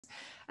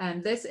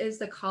This is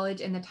the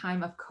College in the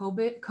Time of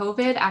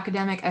COVID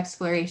Academic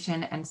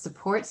Exploration and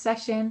Support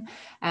session.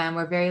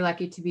 We're very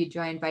lucky to be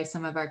joined by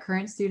some of our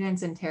current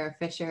students and Tara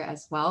Fischer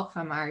as well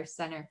from our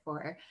Center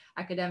for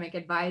Academic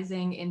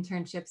Advising,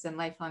 Internships, and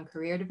Lifelong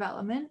Career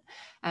Development.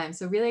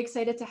 So really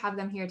excited to have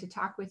them here to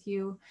talk with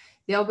you.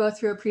 They'll go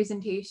through a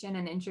presentation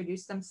and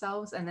introduce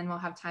themselves, and then we'll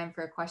have time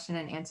for a question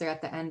and answer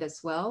at the end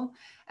as well.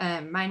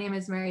 My name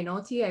is Mary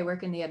Nolte. I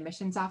work in the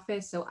admissions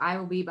office, so I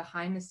will be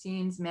behind the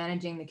scenes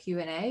managing the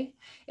Q&A.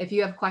 If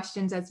you have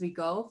questions as we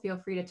go, feel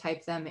free to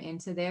type them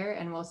into there,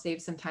 and we'll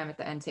save some time at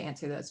the end to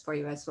answer those for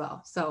you as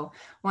well. So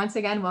once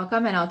again,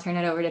 welcome, and I'll turn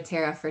it over to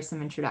Tara for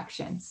some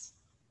introductions.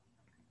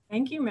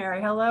 Thank you,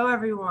 Mary. Hello,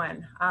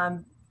 everyone.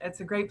 It's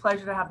a great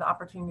pleasure to have the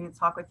opportunity to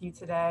talk with you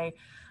today.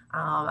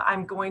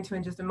 I'm going to,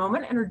 in just a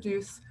moment,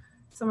 introduce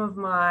some of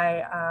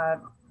my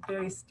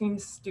very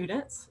esteemed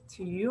students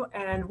to you.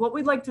 And what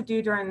we'd like to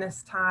do during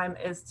this time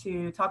is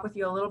to talk with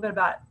you a little bit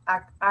about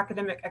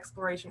academic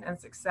exploration and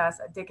success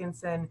at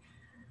Dickinson,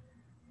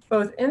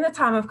 both in the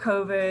time of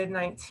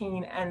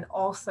COVID-19 and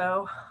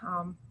also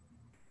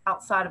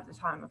outside of the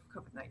time of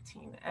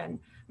COVID-19. And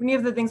many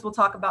of the things we'll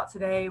talk about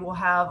today will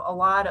have a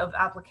lot of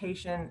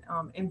application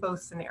in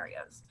both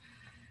scenarios.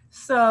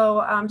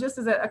 So just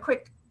as a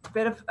quick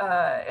bit of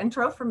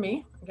intro for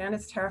me, again,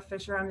 it's Tara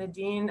Fischer. I'm the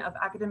Dean of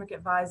Academic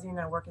Advising.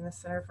 I work in the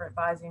Center for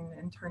Advising,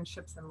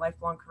 Internships, and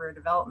Lifelong Career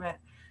Development.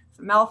 It's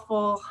a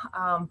mouthful,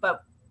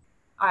 but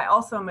I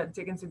also am a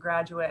Dickinson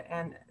graduate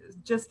and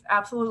just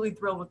absolutely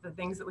thrilled with the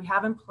things that we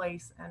have in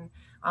place and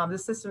the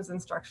systems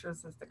and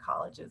structures that the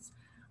college has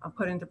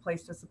put into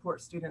place to support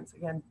students,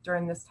 again,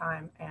 during this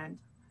time and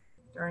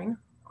during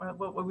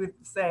what we would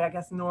say, I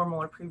guess,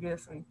 normal or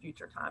previous and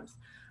future times.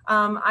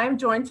 I'm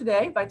joined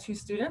today by two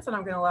students, and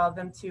I'm going to allow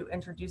them to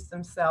introduce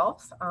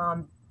themselves.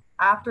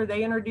 After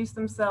they introduce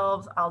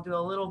themselves, I'll do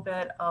a little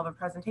bit of a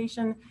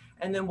presentation,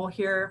 and then we'll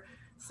hear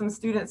some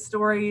student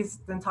stories,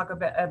 then talk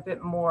a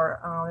bit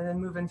more, and then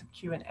move into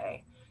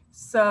Q&A.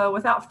 So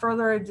without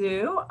further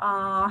ado,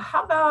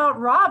 how about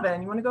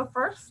Robin? You want to go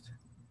first?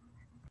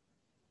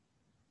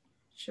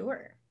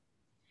 Sure.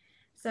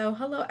 So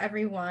hello,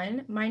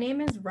 everyone. My name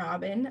is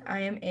Robin. I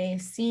am a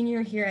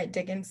senior here at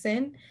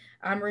Dickinson.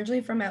 I'm originally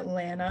from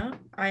Atlanta.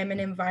 I am an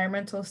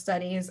environmental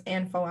studies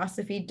and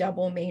philosophy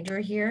double major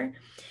here.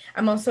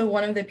 I'm also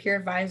one of the peer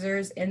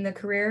advisors in the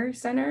Career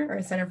Center,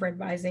 or Center for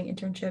Advising,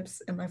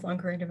 Internships, and Lifelong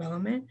Career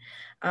Development.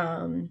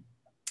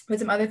 But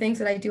some other things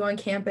that I do on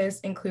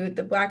campus include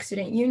the Black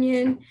Student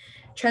Union,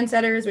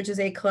 Trendsetters, which is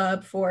a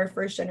club for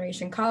first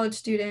generation college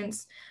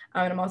students.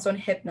 And I'm also in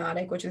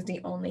Hypnotic, which is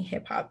the only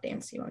hip hop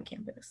dance team on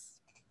campus.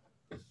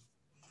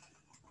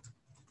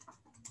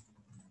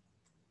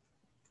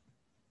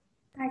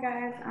 Hi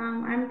guys,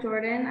 I'm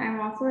Jordan. I'm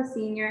also a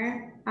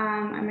senior.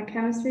 I'm a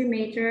chemistry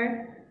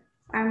major.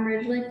 I'm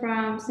originally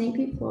from St.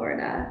 Pete,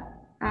 Florida,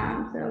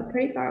 so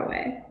pretty far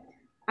away.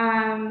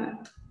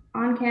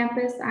 On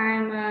campus,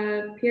 I'm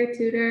a peer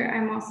tutor.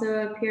 I'm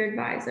also a peer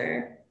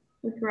advisor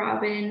with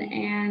Robin,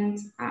 and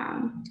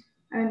I'm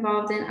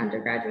involved in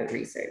undergraduate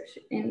research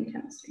in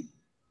chemistry.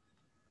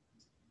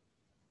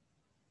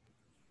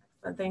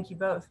 Thank you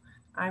both.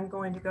 I'm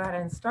going to go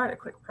ahead and start a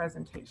quick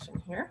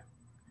presentation here.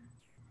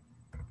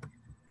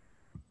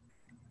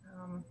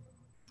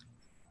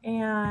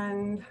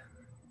 And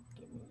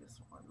give me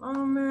just one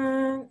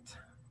moment.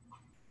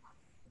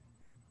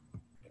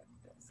 Get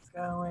this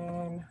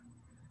going.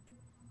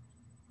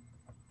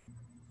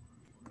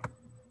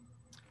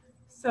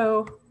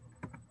 So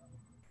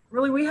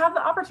really, we have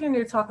the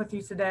opportunity to talk with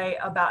you today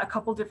about a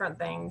couple different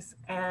things.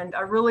 And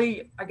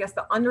I guess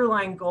the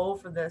underlying goal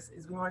for this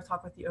is we want to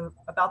talk with you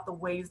about the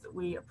ways that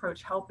we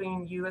approach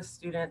helping you as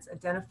students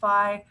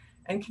identify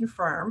and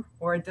confirm,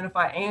 or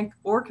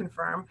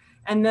confirm,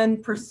 and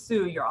then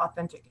pursue your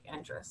authentic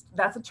interest.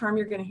 That's a term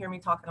you're going to hear me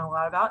talking a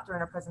lot about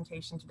during our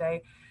presentation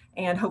today,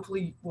 and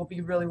hopefully will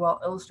be really well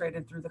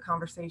illustrated through the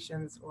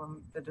conversations or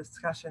the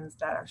discussions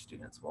that our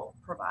students will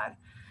provide.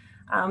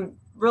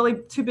 Really,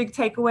 two big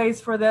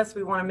takeaways for this.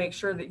 We want to make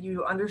sure that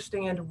you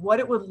understand what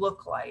it would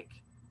look like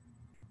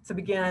to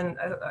begin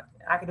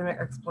academic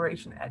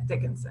exploration at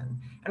Dickinson,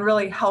 and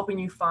really helping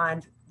you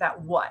find that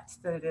what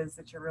that it is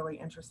that you're really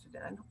interested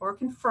in, or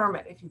confirm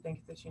it if you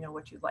think that you know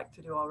what you'd like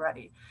to do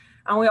already.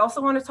 And we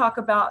also want to talk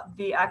about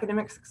the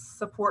academic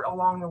support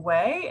along the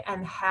way,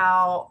 and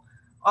how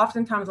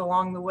oftentimes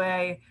along the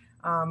way,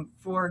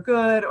 for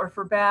good or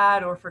for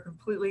bad or for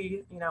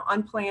completely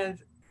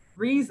unplanned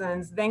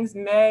reasons, things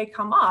may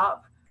come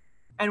up,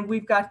 and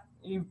we've got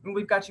you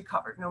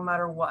covered no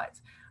matter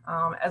what,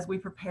 as we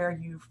prepare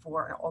you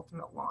for an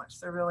ultimate launch.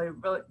 So really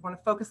want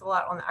to focus a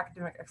lot on the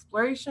academic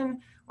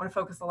exploration, want to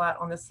focus a lot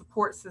on the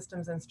support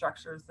systems and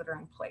structures that are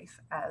in place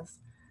as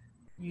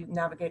you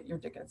navigate your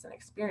Dickinson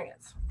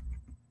experience.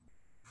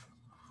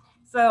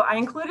 So I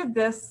included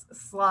this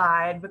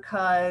slide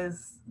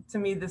because to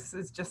me, this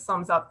just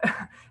sums up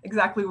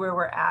exactly where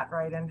we're at,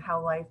 right? And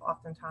how life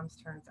oftentimes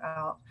turns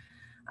out.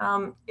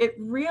 It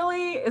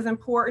really is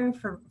important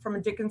from a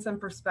Dickinson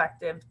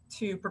perspective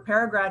to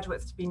prepare our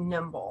graduates to be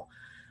nimble.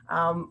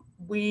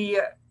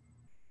 We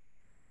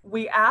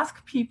we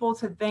ask people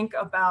to think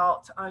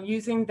about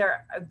using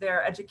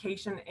their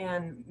education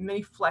in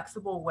many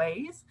flexible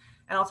ways.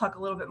 And I'll talk a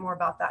little bit more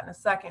about that in a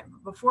second.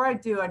 But before I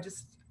do, I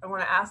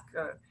want to ask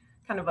a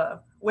kind of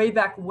a way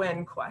back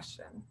when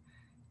question.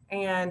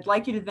 And I'd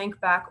like you to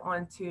think back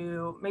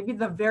onto maybe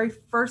the very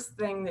first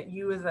thing that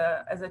you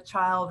as a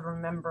child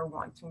remember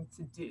wanting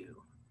to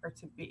do or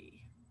to be.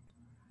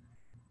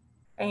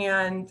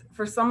 And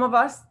for some of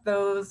us,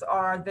 those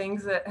are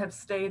things that have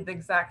stayed the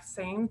exact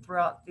same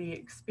throughout the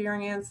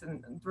experience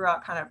and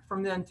throughout kind of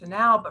from then to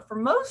now. But for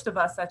most of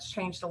us, that's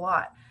changed a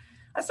lot.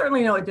 I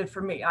certainly know it did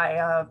for me.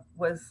 I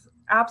was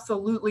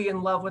absolutely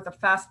in love with a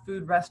fast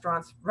food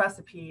restaurant's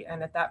recipe.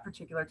 And at that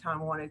particular time,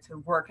 wanted to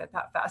work at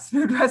that fast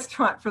food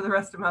restaurant for the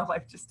rest of my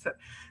life, just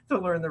to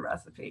learn the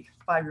recipe,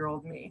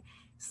 5-year-old me.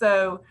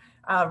 So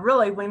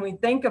really, when we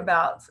think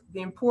about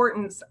the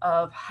importance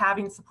of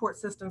having support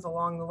systems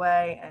along the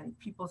way and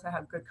people to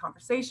have good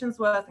conversations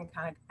with and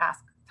kind of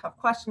ask tough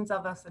questions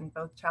of us and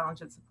both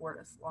challenge and support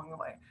us along the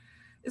way,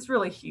 it's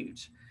really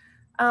huge.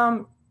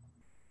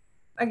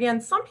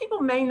 Again, some people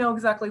may know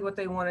exactly what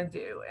they want to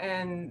do,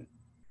 and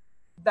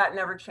that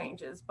never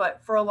changes.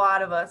 But for a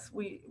lot of us,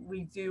 we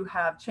do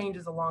have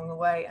changes along the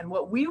way. And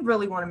what we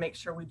really want to make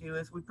sure we do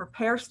is we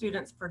prepare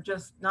students for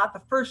just not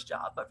the first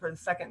job, but for the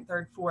second,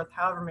 third, fourth,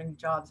 however many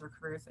jobs or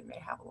careers they may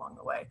have along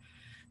the way.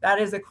 That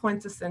is a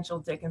quintessential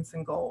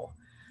Dickinson goal.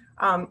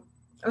 I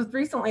was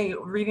recently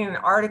reading an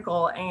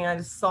article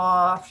and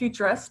saw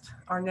futurists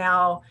are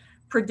now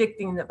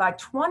predicting that by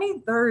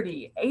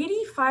 2030,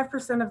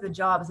 85% of the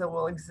jobs that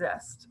will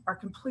exist are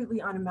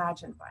completely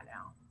unimagined by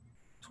now.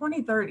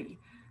 2030.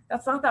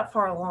 That's not that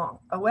far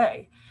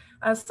away.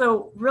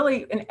 So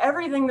really, in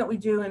everything that we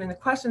do and in the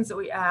questions that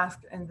we ask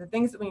and the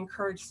things that we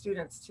encourage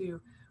students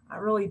to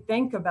really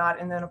think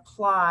about and then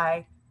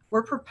apply,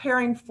 we're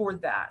preparing for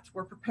that.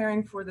 We're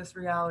preparing for this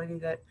reality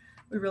that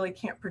we really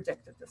can't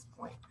predict at this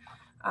point.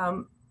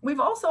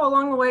 We've also,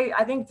 along the way,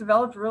 I think,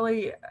 developed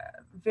really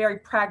very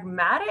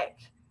pragmatic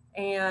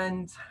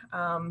and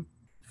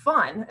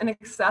fun and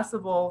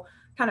accessible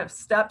kind of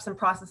steps and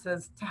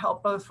processes to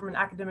help both from an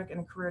academic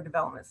and career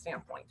development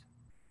standpoint.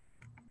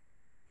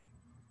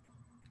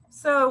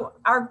 So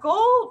our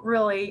goal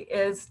really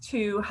is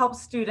to help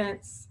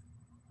students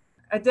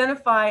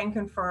identify and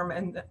confirm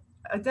and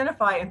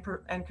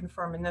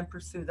confirm and then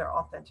pursue their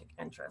authentic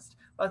interest,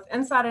 both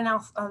inside and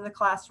out of the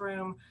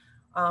classroom,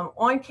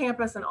 on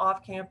campus and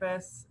off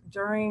campus,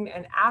 during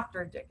and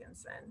after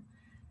Dickinson.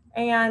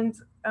 And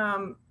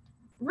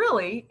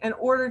really, in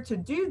order to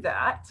do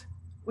that,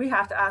 we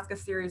have to ask a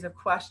series of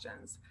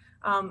questions.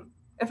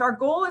 If our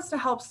goal is to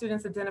help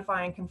students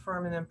identify and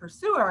confirm and then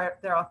pursue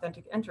their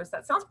authentic interests,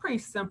 that sounds pretty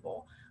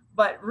simple,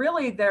 but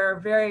really there are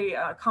very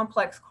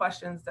complex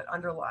questions that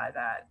underlie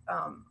that.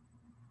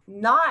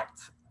 Not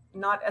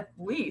at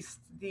least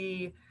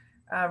the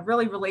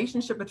really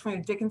relationship between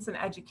a Dickinson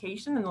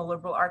education and the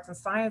liberal arts and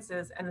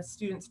sciences and a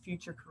student's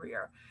future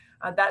career.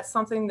 That's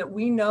something that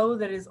we know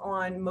that is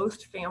on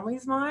most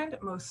families' mind,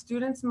 most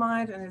students'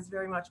 mind, and is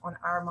very much on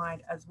our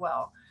mind as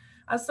well.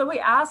 So we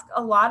ask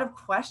a lot of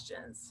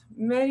questions,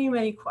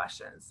 many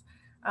questions.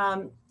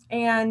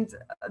 And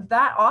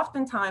that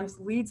oftentimes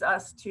leads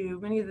us to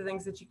many of the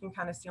things that you can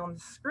kind of see on the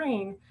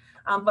screen.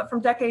 But from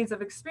decades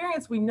of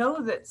experience, we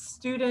know that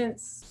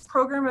students'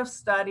 program of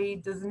study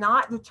does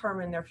not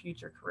determine their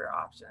future career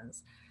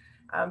options.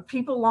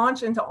 People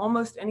launch into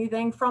almost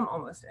anything from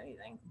almost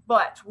anything,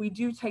 but we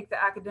do take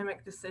the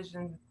academic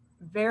decision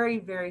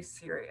very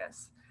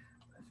serious.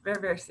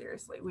 Very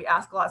seriously. We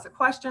ask lots of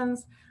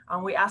questions.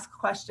 We ask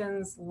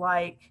questions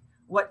like,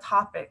 what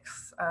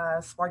topics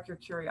spark your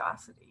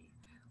curiosity?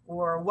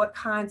 Or what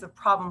kinds of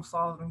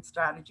problem-solving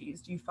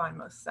strategies do you find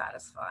most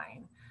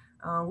satisfying?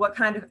 What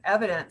kind of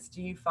evidence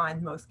do you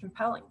find most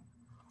compelling?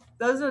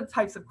 Those are the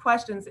types of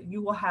questions that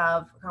you will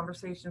have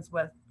conversations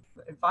with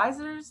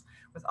advisors,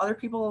 with other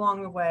people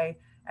along the way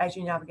as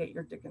you navigate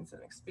your Dickinson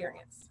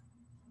experience.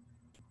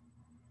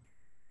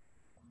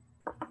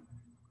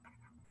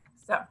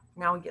 So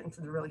now we get into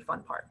the really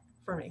fun part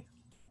for me.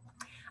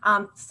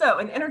 So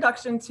an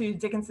introduction to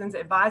Dickinson's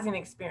advising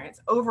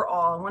experience.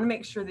 Overall, I want to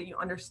make sure that you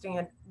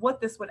understand what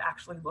this would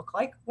actually look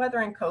like,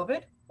 whether in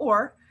COVID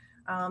or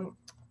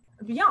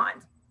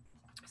beyond.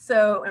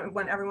 So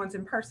when everyone's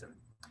in person.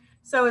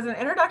 So as an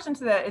introduction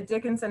to the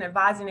Dickinson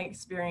advising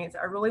experience,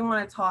 I really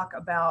want to talk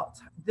about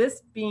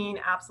this being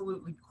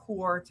absolutely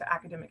core to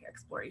academic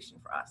exploration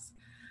for us.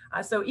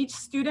 So each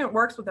student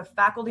works with a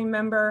faculty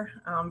member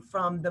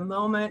from the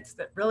moment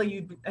that really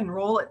you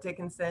enroll at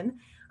Dickinson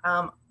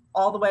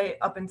all the way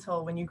up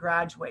until when you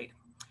graduate.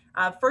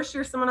 First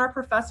year seminar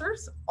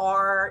professors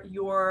are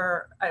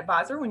your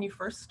advisor when you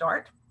first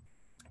start.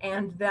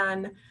 And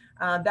then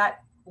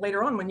that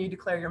later on, when you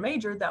declare your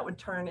major, that would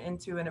turn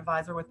into an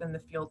advisor within the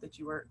field that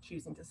you were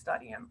choosing to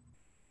study in.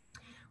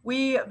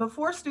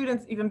 Before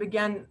students even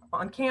begin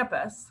on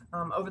campus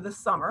over the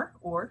summer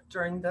or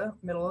during the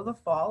middle of the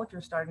fall, if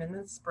you're starting in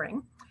the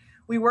spring,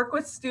 we work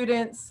with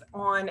students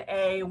on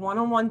a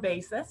one-on-one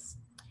basis.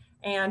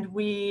 And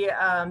we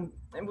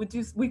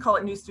call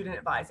it new student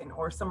advising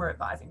or summer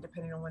advising,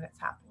 depending on when it's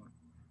happening.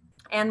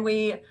 And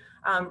we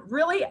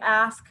really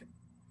ask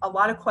a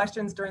lot of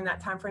questions during that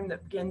time frame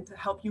that begin to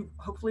help you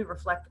hopefully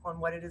reflect on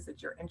what it is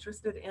that you're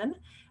interested in,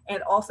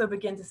 and also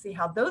begin to see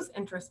how those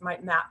interests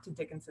might map to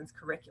Dickinson's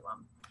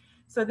curriculum.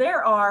 So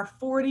there are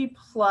 40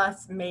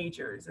 plus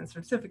majors and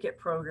certificate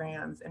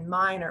programs and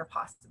minor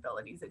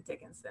possibilities at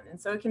Dickinson. And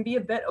so it can be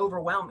a bit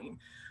overwhelming.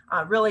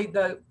 Really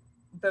the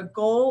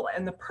goal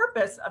and the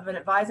purpose of an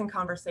advising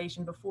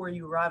conversation before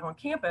you arrive on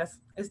campus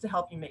is to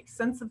help you make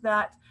sense of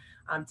that,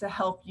 to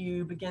help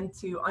you begin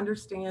to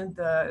understand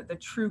the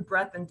true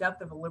breadth and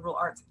depth of a liberal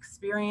arts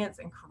experience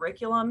and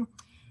curriculum,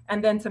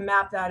 and then to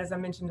map that, as I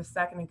mentioned a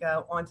second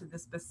ago, onto the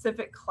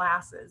specific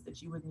classes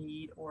that you would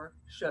need or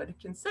should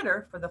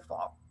consider for the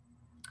fall.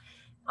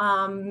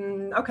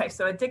 Okay,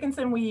 so at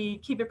Dickinson, we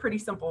keep it pretty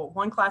simple.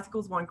 One class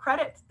equals 1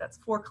 credit. That's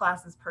 4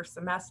 classes per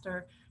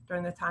semester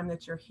during the time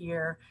that you're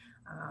here,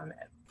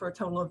 for a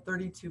total of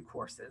 32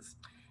 courses.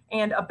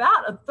 And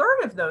about a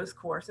third of those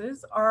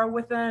courses are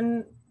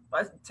within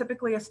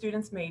typically a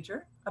student's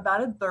major.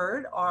 About a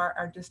third are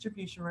our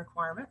distribution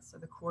requirements, so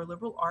the core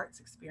liberal arts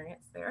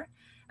experience there.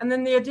 And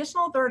then the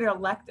additional third are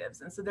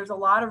electives. And so there's a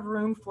lot of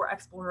room for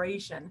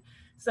exploration.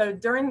 So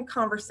during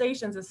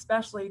conversations,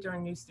 especially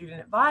during new student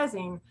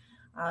advising,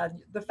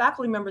 the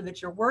faculty member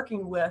that you're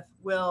working with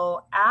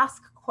will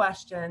ask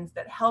questions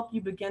that help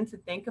you begin to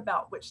think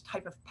about which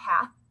type of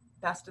path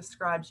best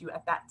describes you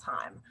at that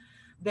time.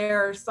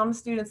 There are some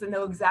students that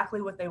know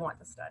exactly what they want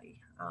to study.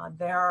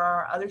 There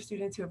are other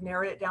students who have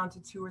narrowed it down to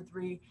 2 or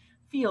 3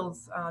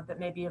 fields that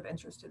may be of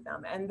interest to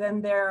them. And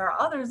then there are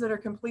others that are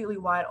completely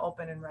wide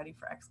open and ready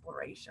for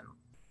exploration,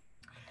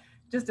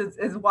 just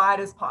as wide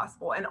as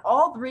possible. And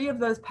all 3 of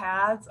those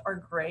paths are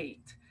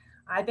great.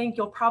 I think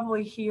you'll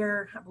probably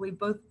hear, I believe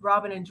both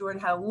Robin and Jordan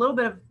had a little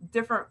bit of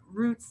different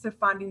routes to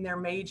finding their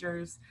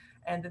majors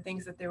and the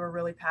things that they were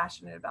really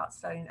passionate about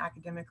studying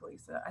academically.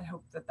 So I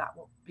hope that that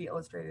will be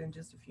illustrated in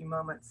just a few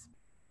moments.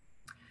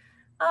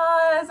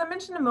 As I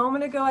mentioned a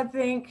moment ago, I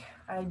think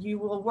you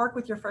will work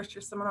with your first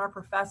year seminar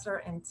professor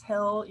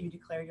until you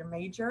declare your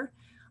major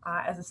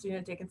as a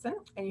student at Dickinson,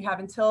 and you have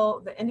until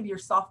the end of your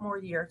sophomore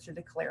year to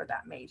declare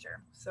that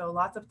major. So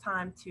lots of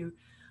time to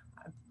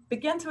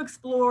begin to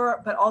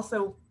explore, but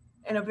also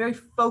in a very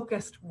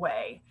focused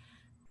way.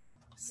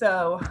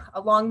 So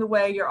along the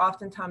way, you're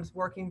oftentimes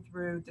working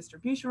through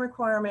distribution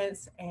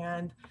requirements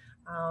and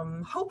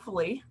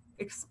hopefully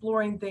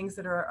exploring things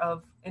that are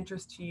of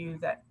interest to you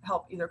that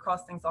help either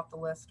cross things off the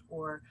list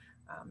or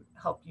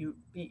help you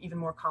be even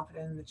more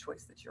confident in the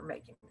choice that you're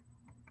making.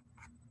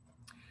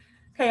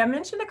 Okay, I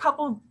mentioned a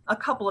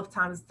couple of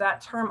times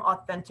that term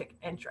authentic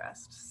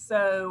interest.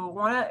 So I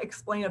want to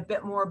explain a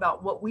bit more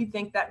about what we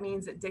think that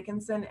means at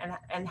Dickinson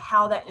and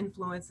how that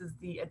influences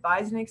the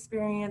advising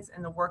experience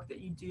and the work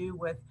that you do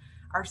with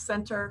our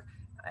center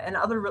and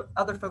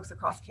other folks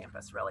across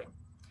campus, really.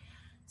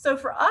 So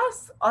for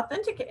us,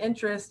 authentic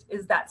interest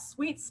is that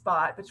sweet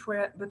spot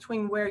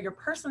between where your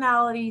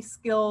personality,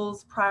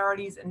 skills,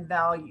 priorities, and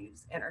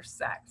values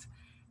intersect.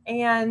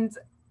 And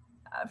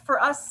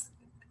for us,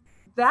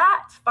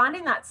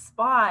 finding that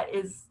spot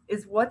is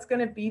what's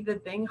going to be the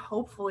thing,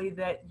 hopefully,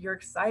 that you're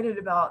excited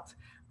about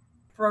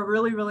for a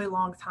really, really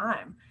long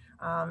time.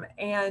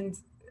 And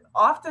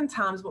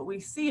oftentimes what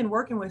we see in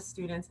working with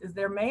students is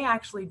there may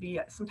actually be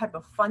some type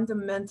of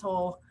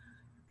fundamental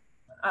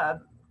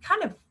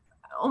kind of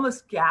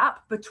almost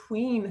gap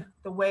between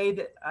the way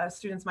that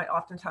students might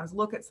oftentimes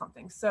look at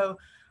something. So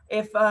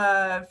if,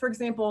 for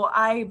example,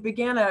 I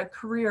began a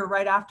career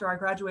right after I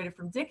graduated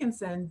from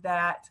Dickinson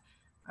that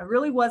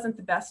really wasn't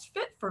the best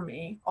fit for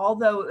me,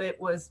 although it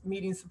was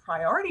meeting some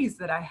priorities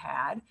that I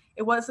had,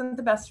 it wasn't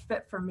the best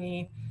fit for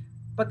me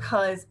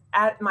because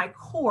at my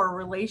core,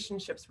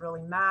 relationships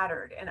really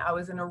mattered. And I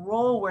was in a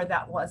role where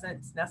that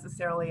wasn't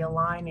necessarily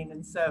aligning.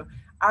 And so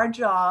our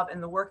job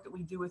and the work that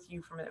we do with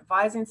you from an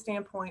advising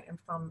standpoint and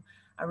from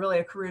really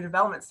a career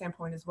development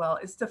standpoint as well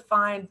is to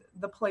find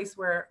the place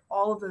where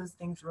all of those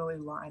things really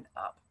line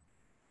up.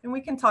 And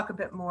we can talk a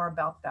bit more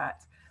about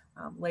that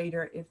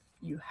later if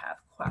you have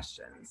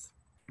questions.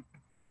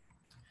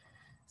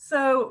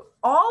 So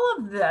all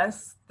of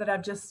this that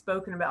I've just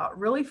spoken about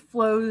really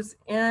flows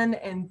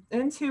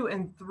into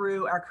and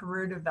through our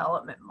career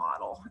development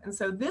model. And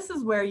so this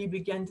is where you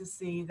begin to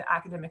see the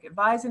academic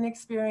advising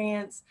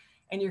experience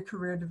and your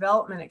career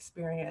development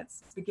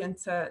experience begin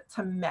to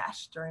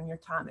mesh during your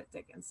time at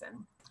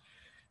Dickinson.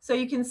 So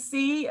you can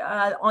see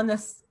on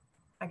this,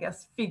 I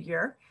guess,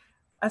 figure,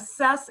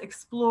 assess,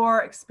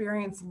 explore,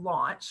 experience,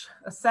 launch.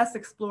 Assess,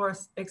 explore,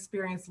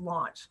 experience,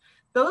 launch.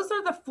 Those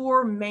are the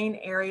 4 main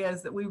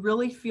areas that we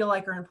really feel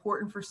like are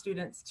important for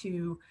students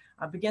to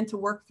begin to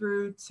work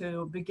through,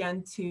 to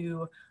begin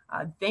to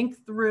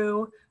think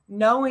through,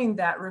 knowing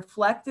that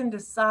reflect and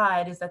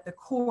decide is at the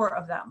core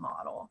of that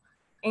model.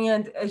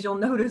 And as you'll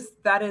notice,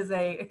 that is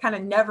a kind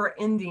of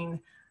never-ending,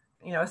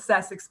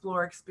 assess,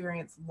 explore,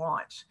 experience,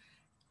 launch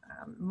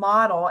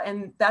model.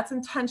 And that's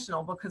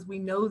intentional because we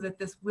know that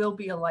this will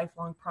be a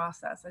lifelong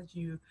process as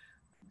you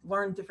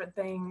learn different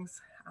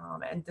things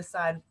and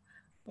decide,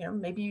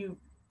 maybe you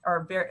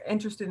are very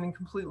interested in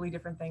completely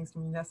different things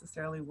than you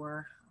necessarily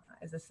were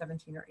as a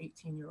 17 or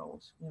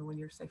 18-year-old, when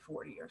you're say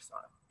 40 or so.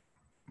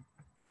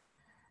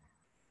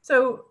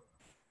 So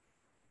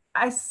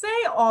I say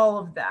all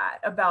of that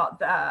about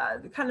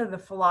the kind of the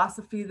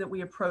philosophy that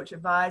we approach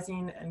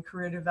advising and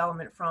career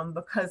development from,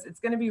 because it's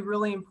going to be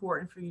really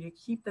important for you to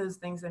keep those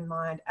things in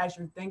mind as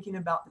you're thinking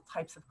about the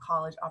types of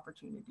college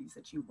opportunities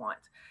that you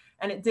want.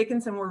 And at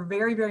Dickinson, we're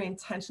very, very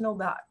intentional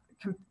about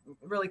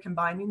really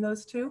combining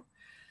those two.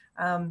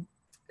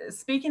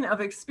 Speaking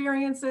of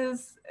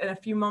experiences, a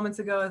few moments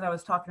ago, as I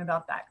was talking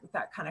about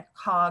that kind of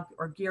cog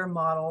or gear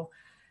model,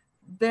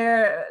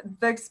 the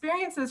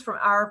experiences from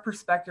our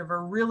perspective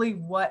are really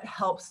what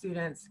helps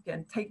students,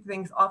 again, take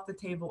things off the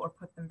table or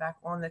put them back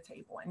on the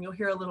table. And you'll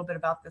hear a little bit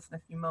about this in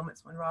a few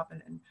moments when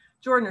Robin and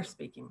Jordan are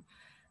speaking.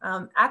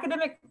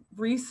 Academic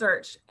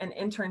research and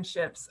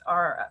internships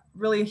are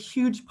really a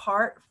huge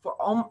part for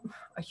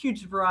a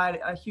huge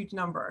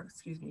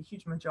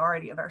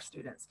majority of our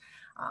students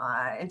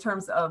in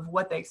terms of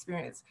what they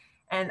experience.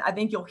 And I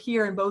think you'll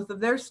hear in both of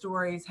their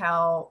stories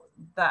how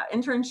that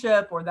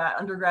internship or that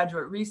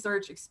undergraduate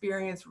research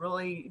experience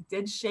really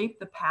did shape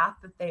the path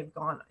that they've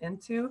gone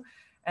into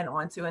and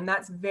onto. And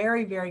that's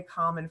very, very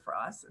common for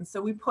us. And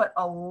so we put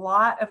a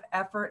lot of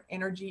effort,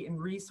 energy,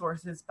 and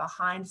resources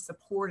behind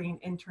supporting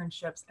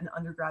internships and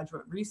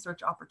undergraduate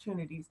research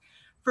opportunities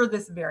for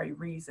this very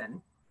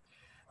reason.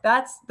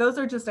 Those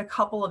are just a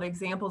couple of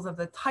examples of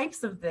the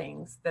types of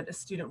things that a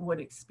student would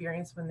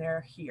experience when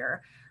they're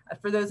here.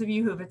 For those of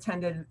you who have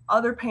attended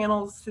other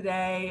panels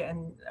today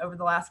and over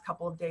the last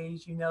couple of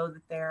days, you know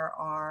that there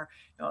are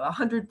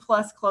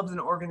 100+ clubs and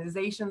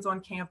organizations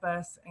on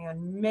campus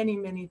and many,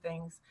 many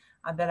things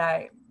that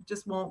I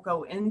just won't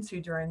go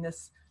into during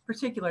this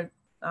particular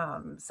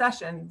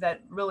session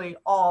that really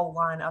all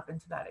line up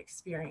into that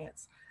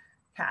experience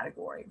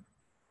category.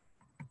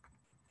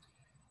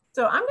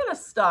 So I'm going to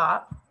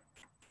stop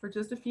for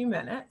just a few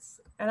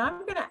minutes, and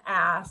I'm going to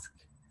ask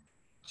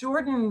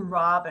Jordan and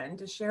Robin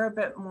to share a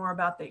bit more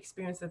about the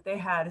experience that they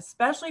had,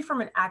 especially from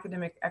an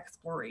academic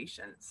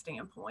exploration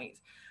standpoint.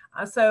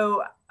 I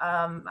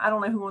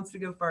don't know who wants to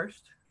go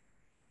first.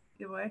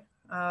 Give away.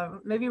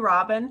 Maybe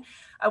Robin.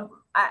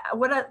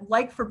 What I'd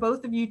like for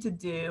both of you to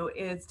do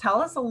is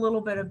tell us a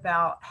little bit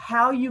about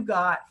how you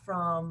got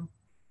from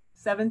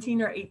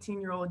 17 or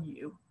 18-year-old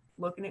you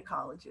looking at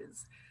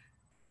colleges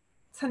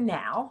to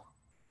now,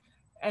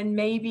 and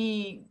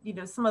maybe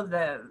some of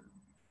the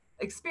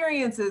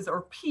experiences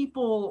or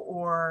people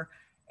or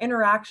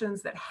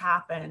interactions that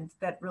happened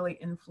that really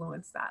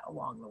influenced that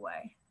along the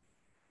way.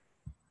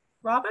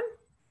 Robin?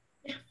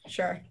 Yeah,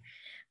 sure.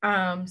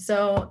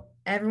 So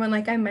everyone,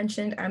 like I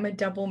mentioned, I'm a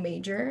double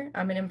major.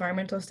 I'm an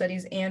environmental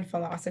studies and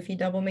philosophy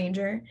double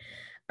major.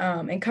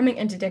 And coming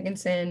into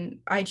Dickinson,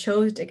 I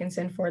chose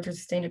Dickinson for the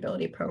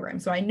sustainability program.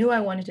 So I knew I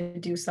wanted to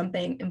do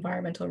something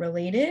environmental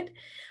related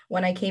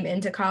when I came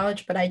into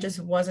college, but I just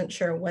wasn't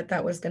sure what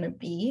that was going to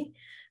be.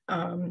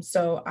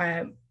 So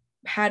I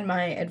had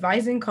my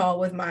advising call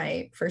with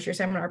my first year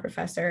seminar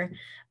professor.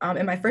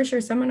 And my first year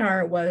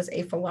seminar was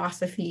a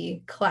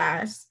philosophy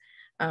class,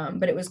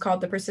 but it was called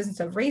The Persistence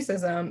of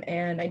Racism.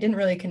 And I didn't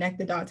really connect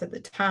the dots at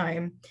the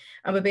time.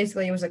 But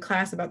basically it was a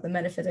class about the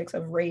metaphysics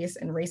of race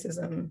and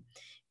racism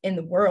in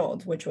the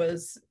world, which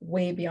was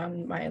way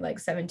beyond my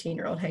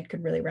 17-year-old head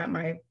could really wrap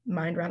my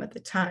mind around at the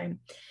time.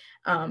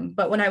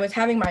 But when I was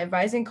having my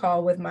advising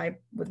call with my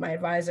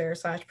advisor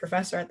 /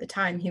 professor at the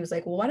time, he was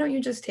like, well, why don't you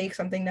just take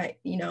something that,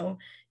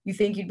 you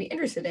think you'd be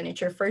interested in?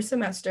 It's your first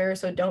semester,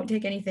 so don't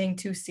take anything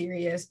too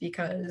serious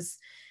because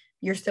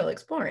you're still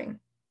exploring.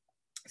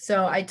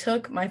 So I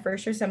took my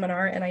first year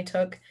seminar and I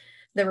took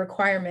the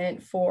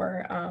requirement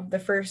for the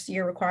first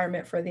year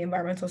requirement for the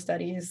environmental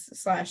studies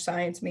 /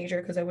 science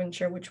major, because I wasn't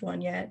sure which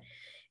one yet.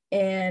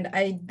 And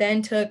I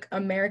then took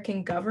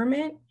American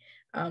government,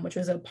 which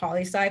was a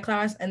poli-sci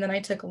class. And then I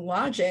took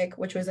logic,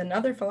 which was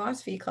another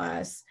philosophy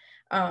class.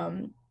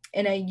 And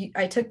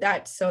I took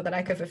that so that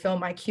I could fulfill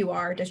my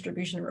QR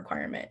distribution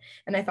requirement.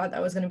 And I thought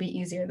that was going to be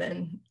easier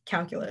than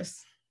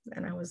calculus.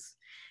 And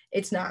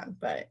it's not,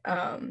 but,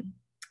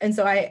 and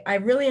so I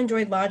really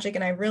enjoyed logic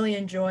and I really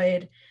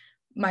enjoyed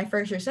my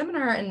first year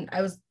seminar. And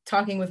I was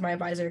talking with my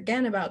advisor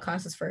again about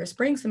classes for a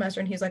spring semester.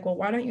 And he's like, well,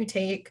 why don't you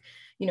take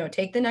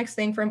the next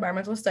thing for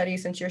environmental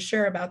studies since you're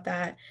sure about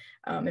that.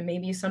 And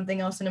maybe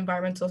something else in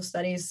environmental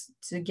studies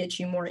to get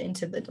you more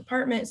into the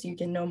department so you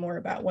can know more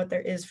about what there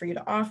is for you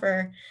to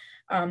offer.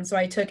 So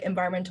I took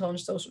environmental and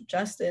social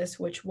justice,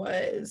 which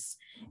was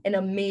an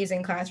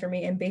amazing class for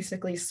me and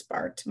basically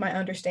sparked my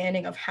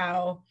understanding of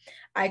how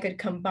I could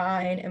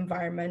combine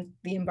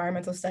the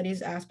environmental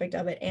studies aspect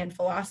of it and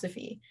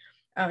philosophy.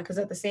 Because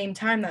at the same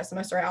time that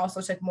semester, I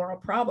also took moral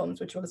problems,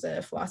 which was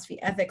a philosophy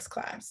ethics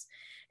class.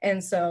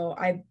 And so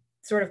I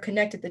sort of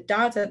connected the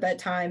dots at that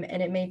time,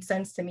 and it made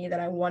sense to me that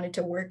I wanted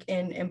to work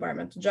in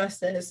environmental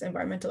justice,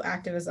 environmental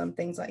activism,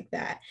 things like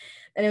that.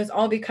 And it was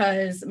all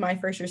because my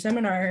first year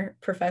seminar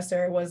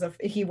professor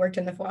he worked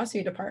in the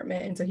philosophy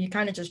department. And so he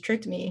kind of just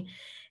tricked me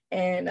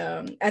And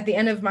at the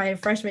end of my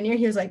freshman year,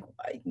 he was like,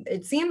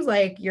 it seems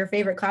like your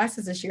favorite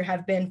classes this year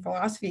have been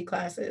philosophy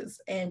classes.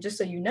 And just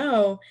so you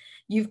know,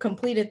 you've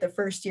completed the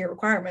first year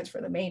requirements for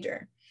the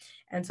major.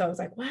 And so I was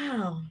like,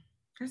 wow,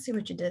 I see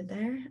what you did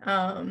there.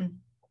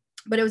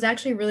 But it was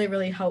actually really,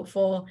 really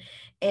helpful.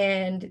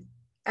 And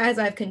as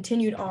I've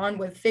continued on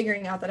with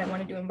figuring out that I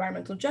want to do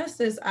environmental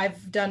justice,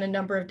 I've done a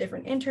number of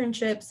different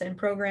internships and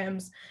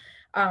programs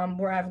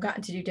where I've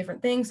gotten to do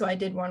different things. So I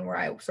did one where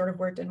I sort of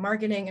worked in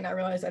marketing, and I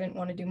realized I didn't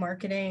want to do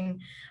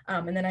marketing.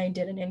 And then I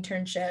did an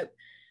internship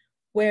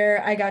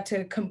where I got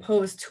to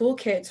compose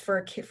toolkits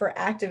for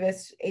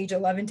activists age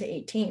 11 to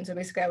 18. So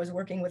basically I was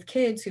working with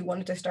kids who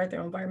wanted to start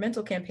their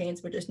environmental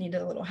campaigns, but just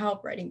needed a little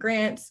help writing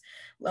grants,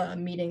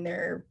 meeting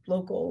their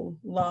local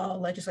law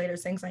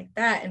legislators, things like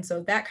that. And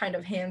so that kind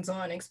of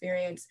hands-on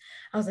experience,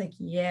 I was like,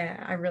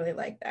 yeah, I really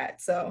like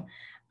that. So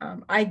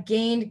I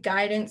gained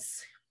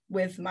guidance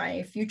with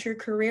my future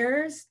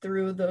careers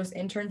through those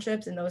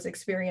internships and those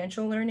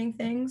experiential learning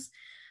things.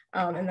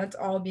 And that's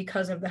all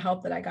because of the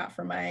help that I got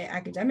from my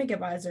academic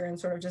advisor and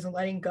sort of just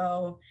letting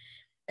go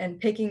and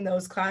picking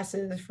those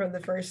classes for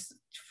the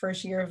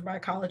first year of my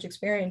college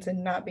experience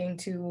and not being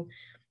too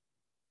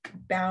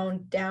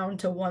bound down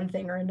to one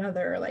thing or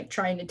another, like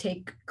trying to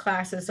take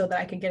classes so that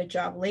I could get a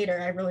job later.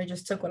 I really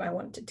just took what I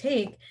wanted to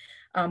take.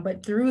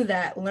 But through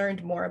that,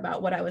 learned more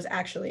about what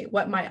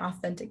my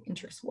authentic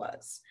interest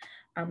was.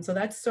 So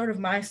that's sort of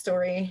my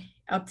story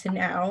up to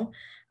now.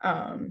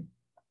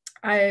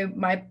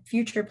 My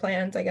future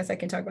plans, I guess I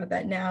can talk about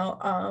that now.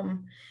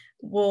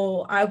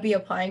 I'll be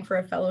applying for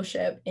a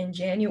fellowship in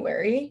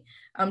January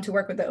to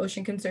work with the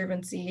Ocean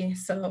Conservancy.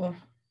 So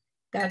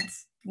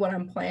that's what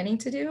I'm planning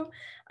to do.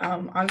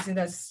 Obviously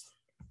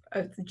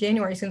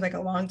January seems like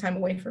a long time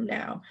away from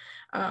now,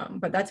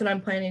 but that's what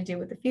I'm planning to do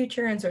with the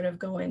future and sort of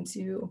go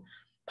into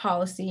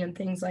policy and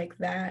things like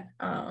that.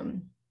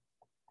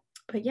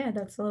 But yeah,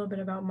 that's a little bit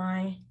about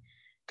my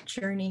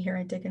journey here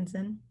at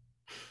Dickinson.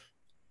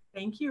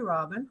 Thank you,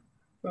 Robin.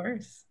 Of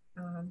course.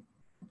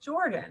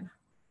 Jordan,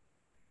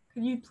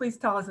 could you please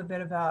tell us a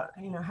bit about,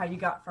 how you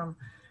got from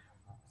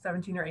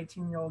 17 or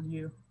 18-year-old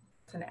you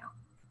to now?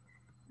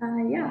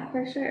 Yeah,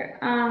 for sure.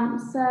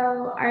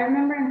 So I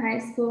remember in high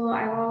school,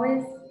 I've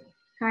always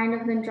kind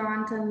of been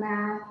drawn to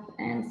math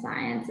and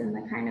science and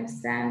the kind of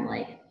STEM,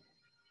 like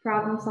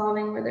problem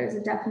solving where there's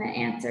a definite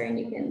answer and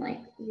you can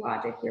like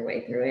logic your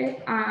way through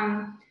it.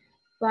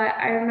 But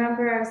I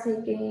remember I was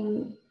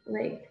taking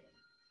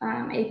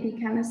AP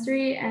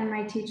chemistry and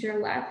my teacher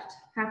left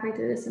halfway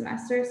through the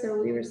semester. So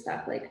we were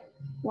stuck like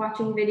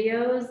watching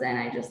videos and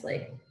I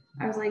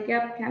was like,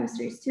 yep,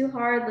 chemistry's too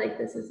hard. Like,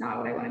 this is not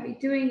what I want to be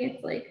doing.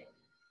 It's like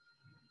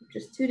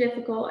just too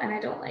difficult and I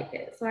don't like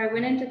it. So I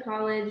went into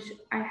college.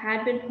 I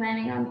had been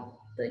planning on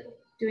like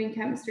doing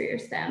chemistry or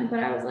STEM, but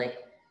I was like,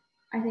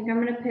 I think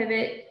I'm going to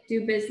pivot,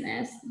 do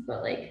business.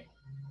 But like,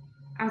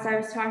 as I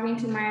was talking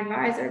to my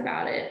advisor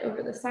about it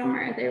over the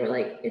summer, they were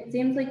like, it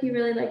seems like you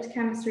really liked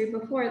chemistry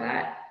before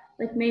that.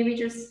 Like maybe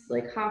just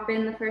like hop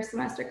in the first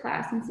semester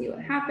class and see what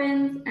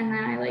happens. And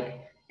then I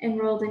like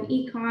enrolled in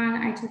econ.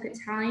 I took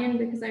Italian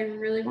because I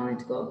really wanted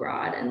to go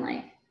abroad and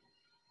like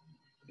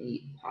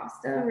eat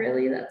pasta,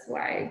 really. That's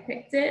why I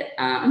picked it.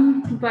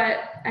 But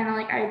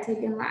I had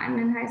taken Latin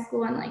in high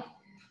school and like,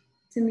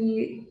 to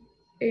me,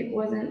 it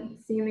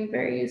wasn't seeming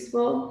very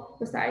useful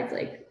besides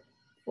like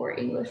 4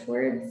 English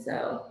words.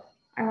 So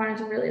I wanted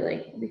to really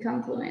like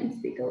become fluent and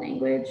speak a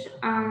language.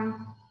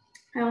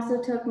 I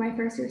also took my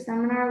first year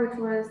seminar, which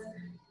was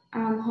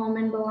Home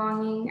and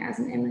Belonging as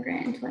an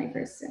Immigrant in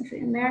 21st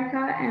Century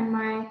America. And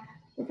my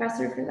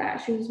professor for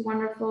that, she was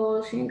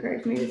wonderful. She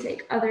encouraged me to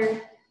take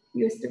other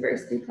U.S.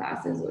 diversity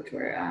classes, which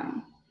were,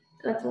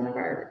 that's one of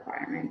our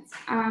requirements.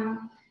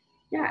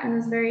 Yeah, and it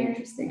was very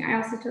interesting. I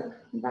also took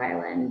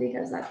violin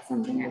because that's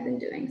something I've been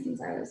doing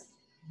since I was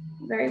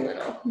very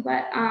little.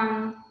 But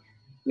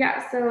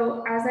yeah,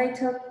 so as I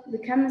took the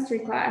chemistry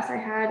class, I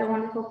had a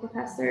wonderful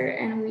professor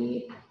and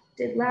we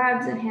did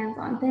labs and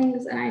hands-on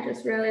things. And I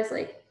just realized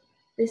like,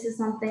 this is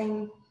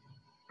something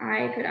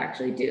I could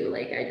actually do.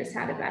 Like I just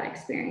had a bad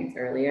experience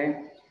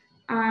earlier.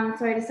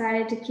 So I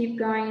decided to keep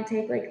going and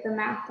take like the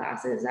math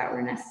classes that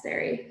were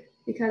necessary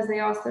because they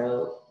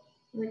also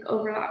like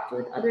overlapped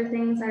with other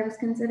things I was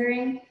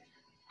considering.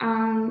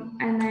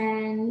 And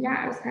then,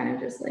 yeah, I was kind of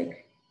just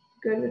like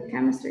good with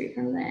chemistry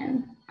from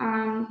then.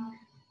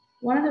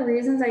 One of the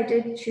reasons I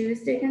did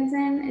choose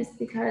Dickinson is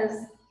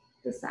because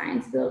the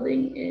science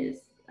building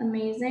is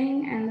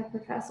amazing and the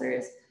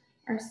professors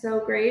are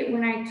so great.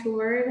 When I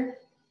toured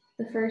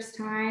the first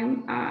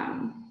time,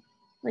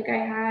 like I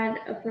had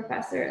a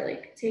professor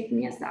like take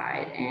me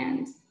aside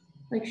and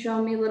like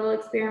show me little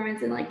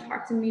experiments and like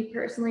talk to me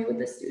personally with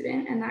the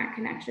student, and that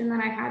connection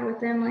that I had with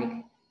them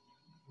like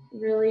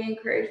really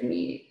encouraged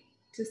me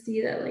to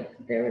see that like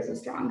there was a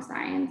strong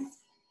science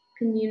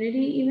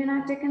community even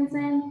at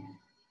Dickinson.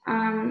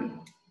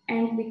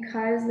 And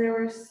because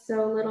there was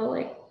so little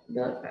like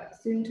the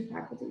student to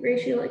faculty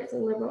ratio, like it's a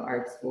liberal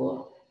arts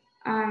school,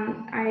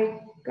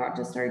 I got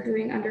to start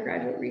doing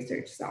undergraduate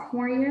research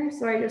sophomore year.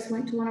 So I just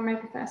went to one of my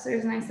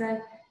professors and I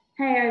said,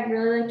 hey, I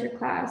really liked your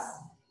class.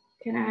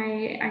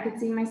 I could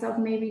see myself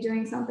maybe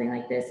doing something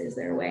like this. Is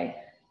there a way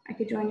I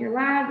could join your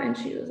lab? And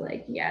she was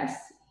like, yes,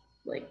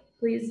 like,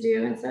 please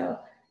do. And so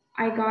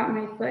I got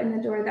my foot in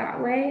the door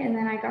that way. And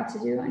then I got to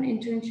do an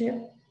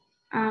internship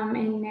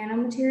in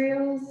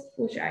nanomaterials,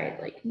 which I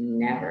like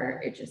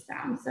never, it just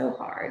sounds so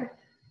hard,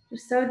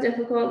 just so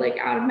difficult, like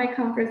out of my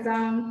comfort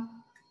zone,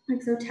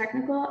 like so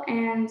technical.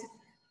 And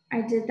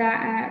I did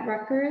that at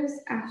Rutgers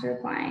after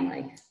applying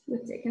like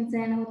with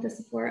Dickinson with the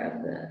support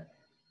of the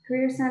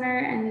Career Center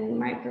and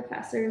my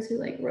professors who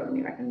like wrote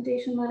me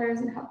recommendation letters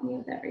and helped me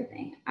with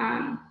everything.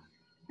 And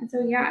so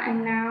yeah,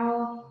 and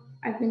now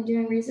I've been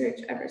doing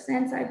research ever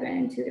since. I've been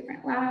in 2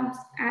 different labs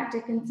at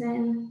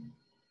Dickinson.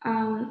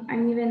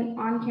 I'm even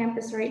on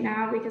campus right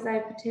now because I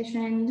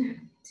petitioned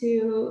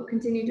to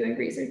continue doing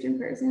research in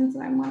person.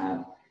 So I'm one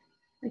of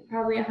like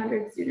probably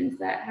 100 students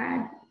that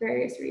had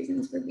various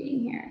reasons for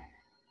being here.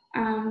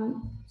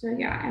 So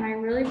yeah, and I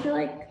really feel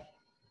like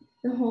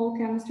the whole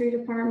chemistry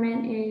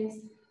department is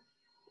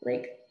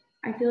like,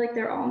 I feel like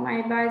they're all my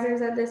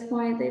advisors at this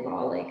point. They've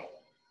all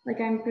like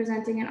I'm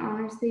presenting an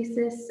honors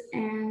thesis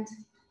and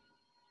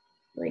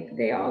like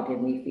they all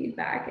give me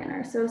feedback and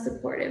are so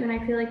supportive. And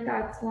I feel like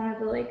that's one of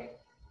the like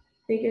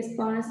biggest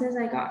bonuses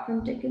I got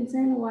from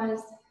Dickinson was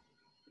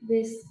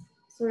this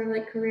sort of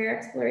like career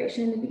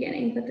exploration in the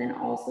beginning, but then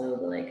also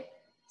the like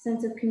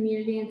sense of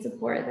community and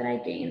support that I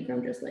gained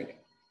from just like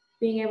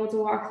being able to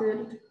walk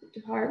through the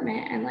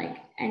department and like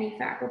any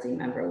faculty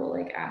member will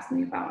like ask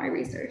me about my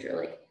research or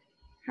like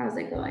how's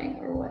it going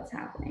or what's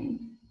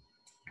happening.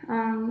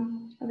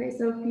 Okay,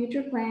 so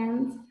future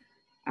plans.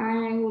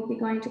 I will be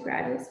going to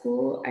graduate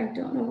school. I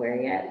don't know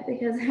where yet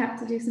because I have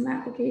to do some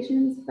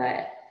applications,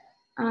 but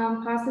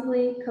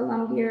possibly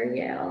Columbia or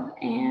Yale.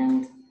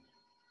 And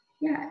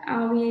yeah,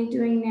 I'll be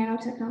doing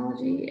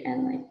nanotechnology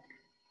and like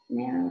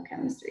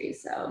nanochemistry.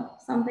 So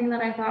something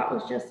that I thought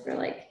was just for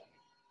like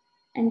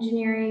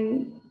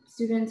engineering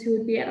students who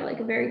would be at like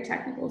a very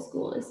technical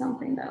school is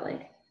something that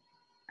like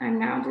I'm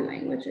now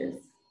doing, which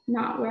is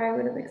not where I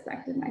would have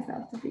expected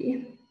myself to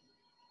be.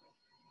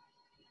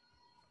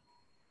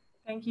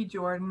 Thank you,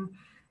 Jordan.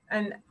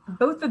 And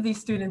both of these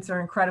students are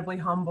incredibly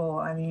humble.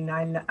 I mean,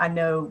 I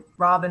know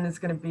Robin is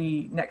going to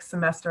be next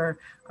semester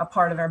a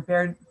part of our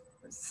Baird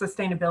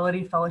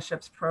Sustainability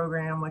Fellowships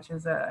program, which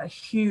is a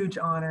huge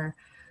honor.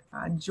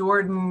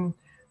 Jordan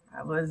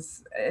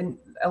was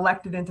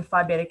elected into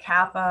Phi Beta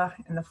Kappa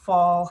in the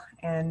fall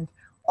and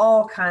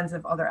all kinds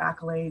of other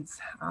accolades.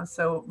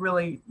 So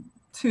really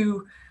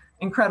 2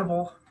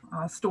 incredible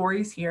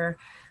stories here.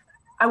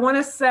 I want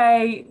to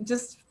say,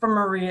 just from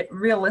a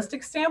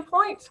realistic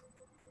standpoint,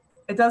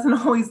 it doesn't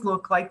always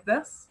look like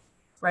this,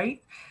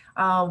 right?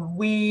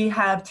 We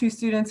have 2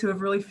 students who have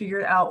really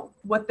figured out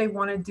what they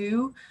want to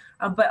do,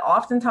 but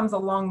oftentimes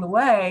along the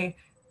way,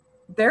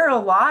 there are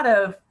a lot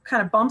of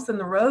kind of bumps in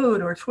the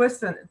road or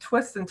twists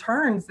and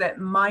turns that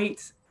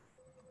might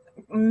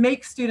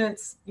make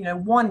students,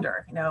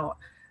 wonder,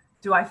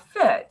 do I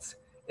fit?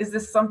 Is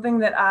this something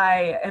that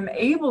I am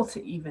able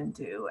to even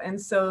do? And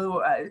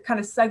so kind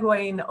of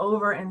segueing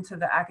over into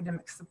the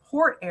academic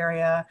support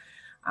area,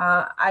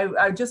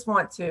 I just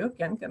want to,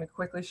 again, going to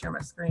quickly share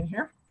my screen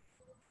here.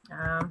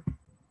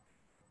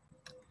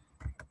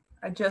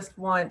 I just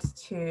want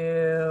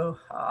to,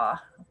 of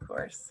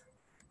course,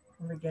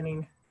 I'm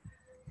beginning.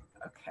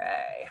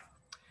 Okay.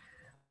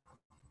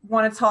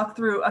 Want to talk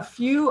through a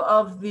few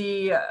of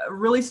the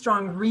really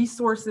strong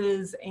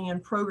resources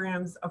and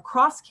programs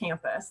across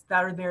campus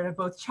that are there to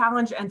both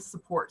challenge and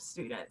support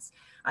students,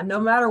 no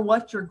matter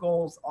what your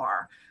goals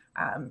are.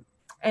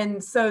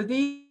 And so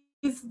these,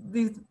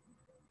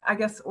 I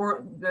guess,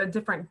 or the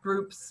different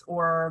groups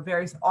or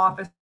various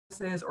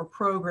offices or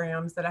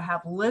programs that I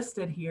have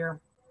listed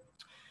here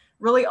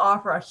really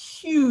offer a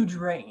huge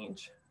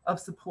range of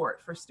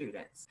support for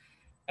students.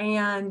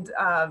 And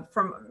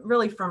from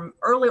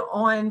early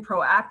on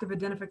proactive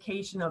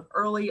identification of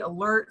early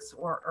alerts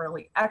or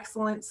early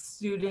excellence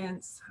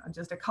students,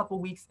 just a couple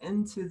weeks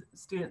into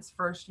students'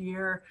 first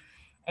year,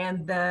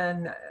 and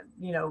then,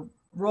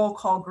 roll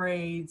call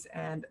grades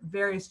and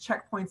various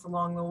checkpoints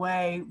along the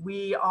way,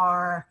 we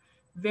are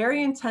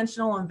very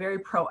intentional and very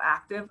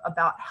proactive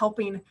about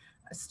helping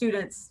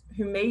students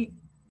who may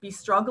be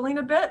struggling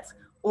a bit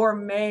or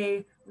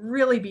may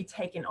really be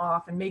taken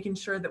off, and making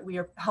sure that we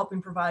are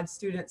helping provide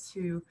students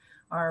who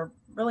are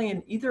really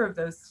in either of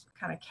those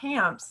kind of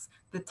camps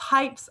the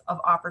types of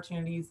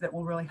opportunities that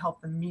will really help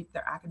them meet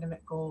their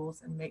academic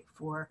goals and make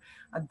for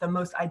the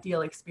most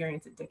ideal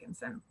experience at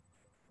Dickinson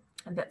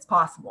that's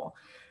possible.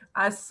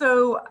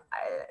 So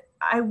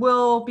I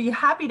will be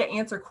happy to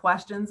answer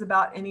questions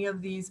about any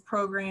of these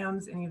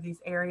programs, any of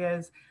these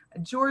areas.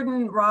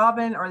 Jordan,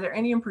 Robin, are there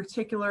any in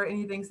particular,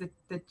 any things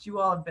that you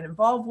all have been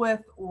involved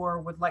with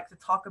or would like to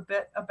talk a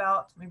bit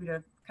about, maybe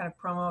to kind of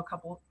promo a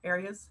couple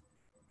areas?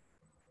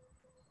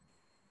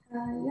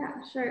 Yeah,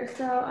 sure.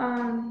 So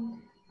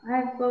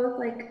I've both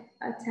like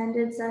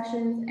attended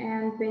sessions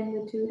and been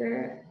the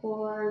tutor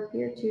for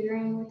peer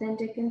tutoring within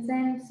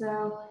Dickinson.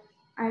 So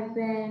I've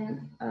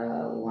been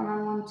a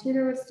one-on-one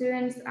tutor with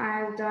students.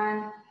 I've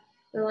done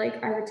So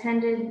like I've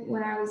attended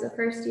when I was a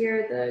first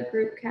year, the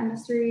group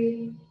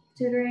chemistry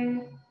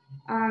tutoring,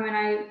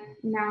 and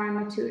now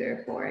I'm a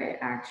tutor for it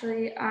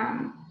actually.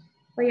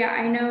 But yeah,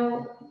 I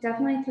know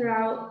definitely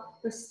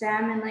throughout the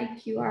STEM and like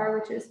QR,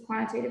 which is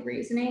quantitative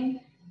reasoning,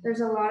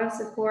 there's a lot of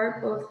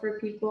support both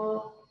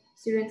for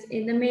students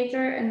in the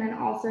major, and then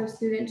also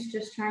students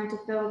just trying to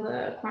fill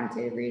the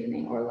quantitative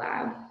reasoning or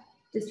lab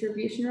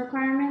distribution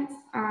requirements.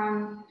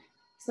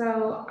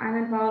 So I'm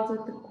involved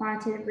with the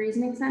Quantitative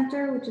Reasoning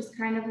Center, which is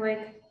kind of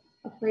like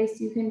a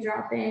place you can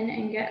drop in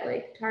and get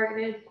like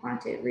targeted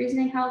quantitative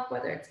reasoning help,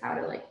 whether it's how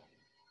to like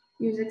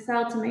use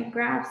Excel to make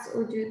graphs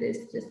or do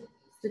this just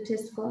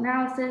statistical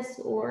analysis,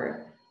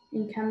 or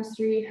in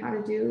chemistry, how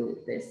to do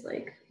this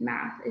like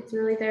math. It's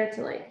really there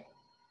to like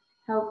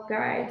help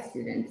guide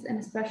students, and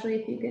especially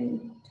if you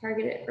can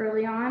target it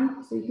early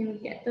on so you can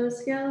get those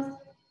skills,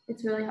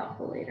 it's really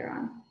helpful later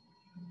on.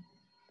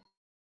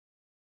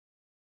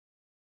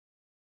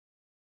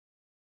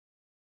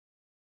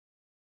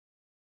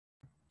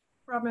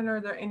 Robin,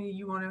 are there any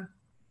you want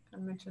to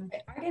mention?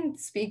 I can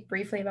speak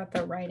briefly about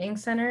the writing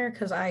center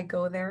because I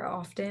go there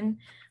often.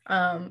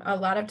 A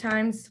lot of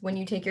times when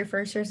you take your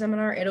first year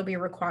seminar, it'll be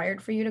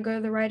required for you to go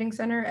to the writing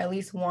center at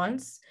least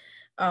once,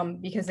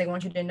 because they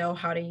want you to know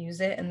how to use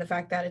it and the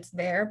fact that it's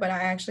there. But I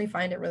actually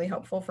find it really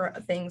helpful for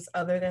things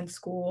other than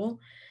school.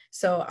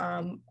 So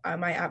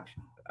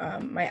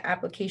my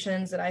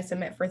applications that I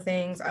submit for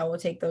things, I will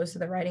take those to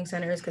the writing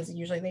centers because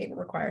usually they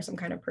require some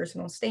kind of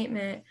personal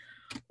statement,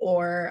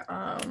 or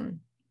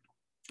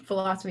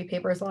philosophy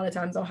papers. A lot of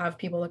times I'll have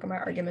people look at my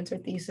arguments or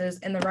thesis,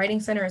 and the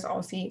writing center is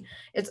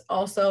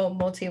also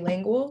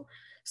multilingual.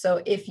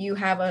 So if you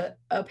have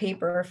a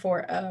paper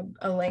for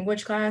a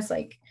language class,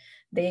 like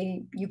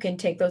you can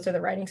take those to the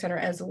writing center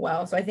as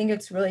well. So I think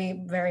it's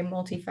really very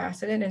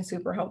multifaceted and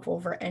super helpful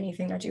for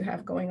anything that you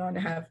have going on to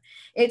have.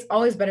 It's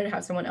always better to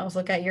have someone else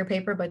look at your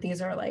paper, but these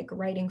are like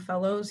writing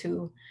fellows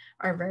who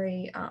are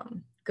very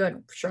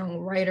good, strong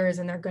writers,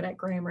 and they're good at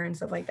grammar and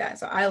stuff like that.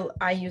 So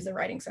I use the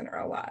writing center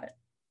a lot.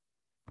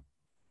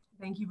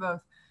 Thank you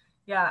both.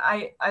 Yeah,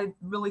 I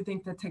really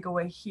think the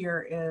takeaway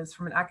here is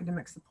from an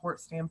academic support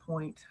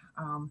standpoint,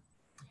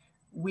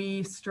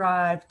 we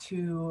strive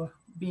to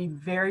be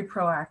very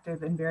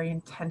proactive and very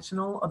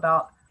intentional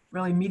about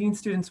really meeting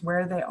students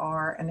where they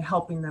are and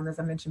helping them, as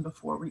I mentioned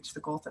before, reach the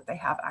goals that they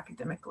have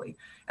academically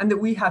and that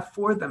we have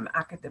for them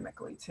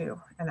academically too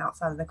and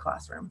outside of the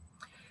classroom.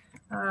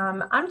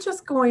 I'm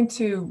just going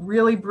to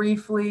really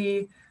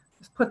briefly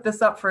just put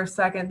this up for a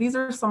second. These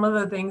are some of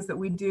the things that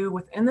we do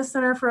within the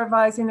Center for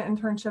Advising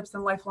Internships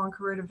and Lifelong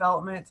Career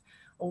Development,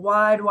 a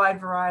wide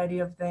variety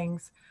of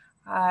things.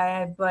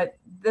 But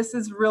this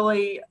is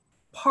really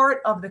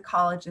part of the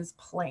college's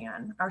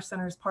plan. Our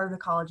center is part of the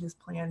college's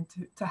plan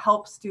to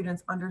help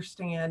students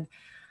understand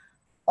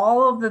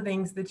all of the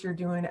things that you're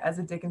doing as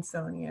a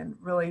Dickinsonian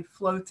really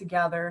flow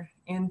together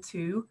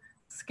into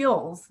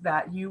skills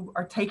that you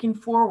are taking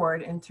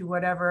forward into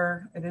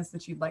whatever it is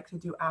that you'd like to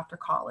do after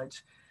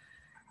college.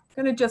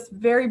 I'm going to just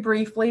very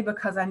briefly,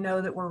 because I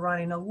know that we're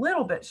running a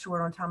little bit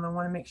short on time, I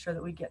want to make sure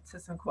that we get to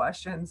some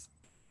questions.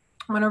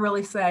 I'm going to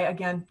really say,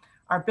 again,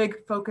 our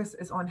big focus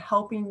is on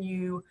helping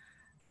you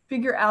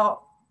figure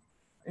out,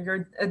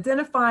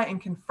 identify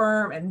and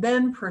confirm and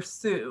then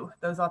pursue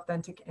those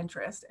authentic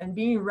interests. And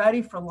being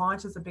ready for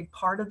launch is a big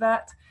part of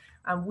that.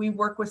 We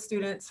work with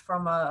students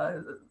from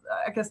I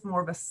guess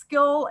more of a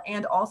skill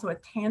and also a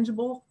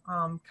tangible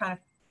kind of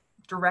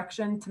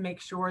direction to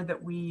make sure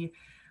that we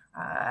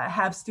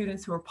have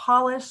students who are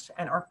polished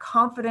and are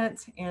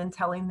confident in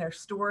telling their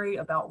story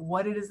about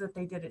what it is that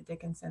they did at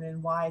Dickinson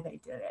and why they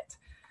did it.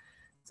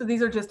 So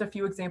these are just a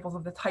few examples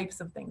of the types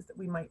of things that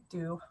we might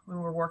do when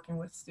we're working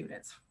with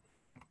students.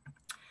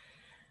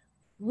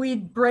 We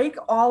break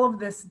all of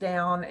this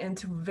down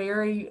into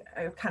very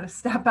kind of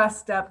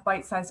step-by-step,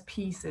 bite-sized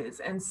pieces.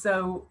 And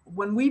so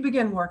when we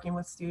begin working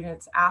with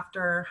students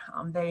after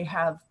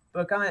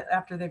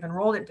they've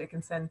enrolled at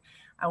Dickinson,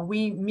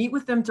 we meet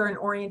with them during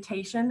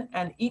orientation,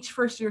 and each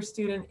first-year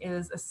student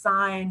is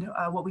assigned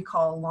what we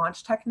call a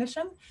launch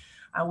technician,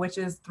 which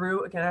is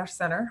through, again, our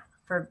Center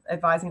for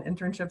Advising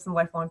Internships and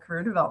Lifelong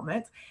Career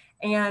Development.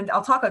 And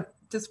I'll talk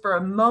just for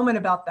a moment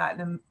about that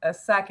in a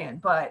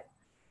second, but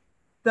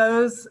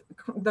those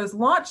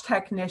launch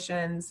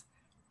technicians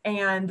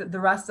and the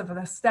rest of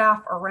the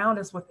staff around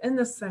us within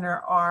the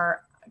center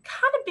are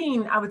kind of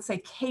being, I would say,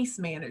 case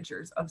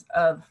managers of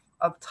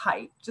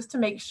type, just to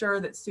make sure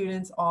that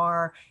students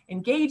are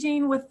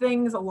engaging with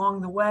things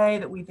along the way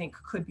that we think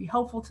could be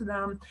helpful to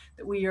them,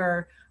 that we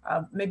are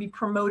maybe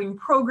promoting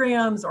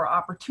programs or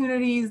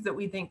opportunities that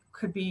we think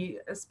could be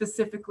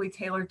specifically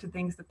tailored to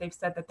things that they've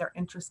said that they're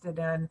interested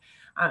in,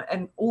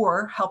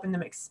 or helping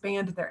them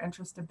expand their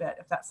interest a bit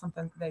if that's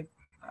something that they've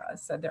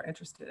said they're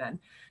interested in.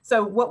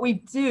 So what we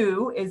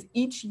do is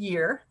each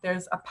year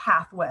there's a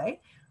pathway.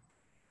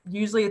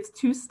 Usually it's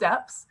 2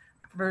 steps.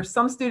 For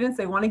some students,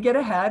 they want to get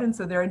ahead, and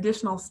so there are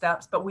additional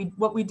steps, but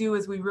what we do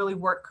is we really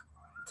work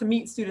to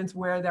meet students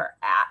where they're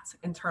at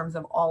in terms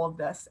of all of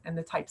this and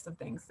the types of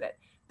things that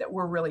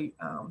we're really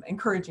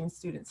encouraging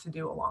students to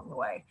do along the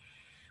way.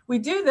 We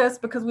do this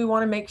because we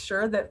want to make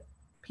sure that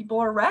people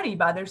are ready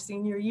by their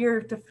senior year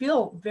to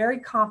feel very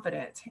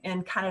confident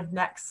in kind of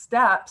next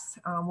steps,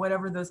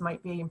 whatever those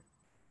might be.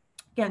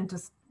 Again,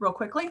 just real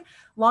quickly,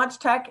 Launch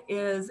Tech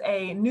is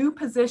a new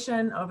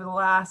position over the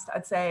last,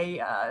 I'd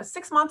say,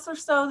 6 months or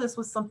so. This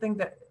was something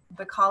that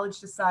the college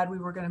decided we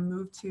were going to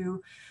move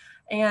to,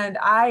 and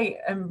I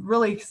am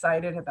really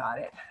excited about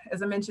it.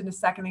 As I mentioned a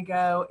second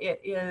ago,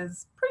 it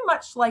is pretty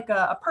much like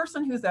a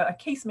person who's a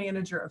case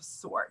manager of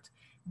sort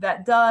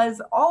that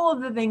does all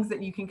of the things that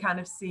you can kind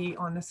of see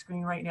on the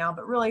screen right now,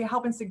 but really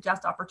helping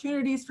suggest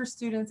opportunities for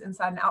students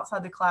inside and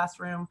outside the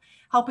classroom,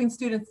 helping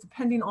students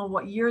depending on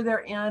what year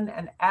they're in,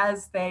 and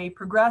as they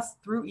progress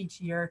through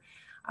each year,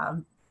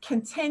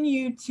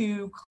 continue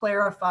to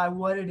clarify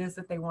what it is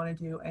that they want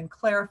to do and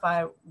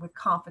clarify with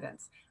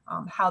confidence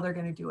how they're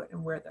going to do it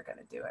and where they're going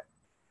to do it.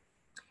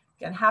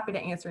 Again, happy to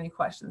answer any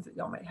questions that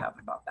y'all might have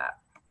about that.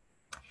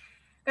 I'm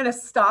going to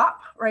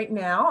stop right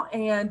now,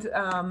 and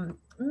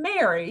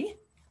Mary,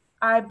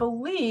 I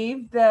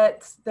believe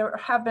that there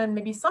have been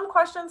maybe some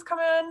questions come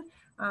in.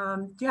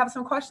 Do you have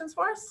some questions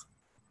for us?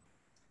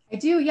 I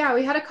do, yeah.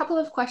 We had a couple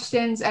of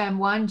questions, and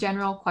one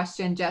general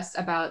question just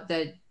about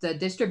the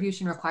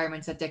distribution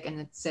requirements at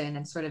Dickinson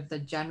and sort of the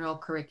general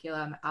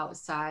curriculum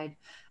outside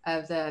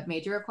of the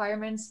major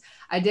requirements.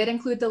 I did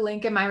include the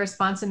link in my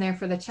response in there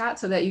for the chat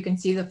so that you can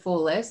see the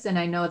full list. And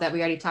I know that we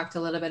already talked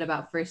a little bit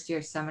about first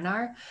year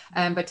seminar,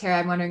 but Tara,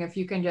 I'm wondering if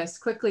you can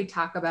just quickly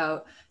talk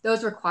about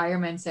those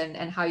requirements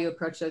and how you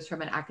approach those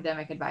from an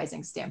academic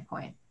advising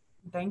standpoint.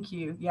 Thank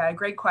you. Yeah,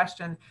 great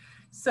question.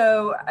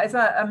 So as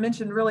I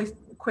mentioned really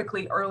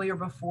quickly earlier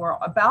before,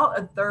 about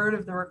a third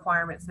of the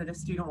requirements that a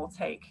student will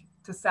take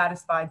to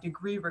satisfy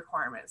degree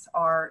requirements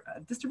are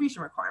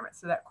distribution requirements,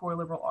 so that core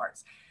liberal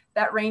arts.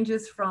 That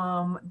ranges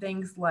from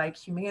things like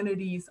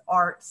humanities,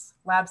 arts,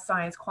 lab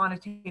science,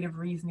 quantitative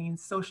reasoning,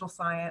 social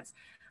science,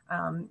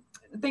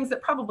 things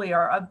that probably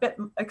are a bit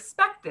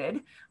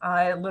expected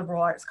at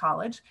liberal arts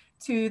college,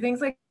 to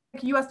things like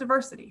U.S.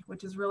 diversity,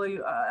 which is really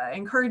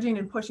encouraging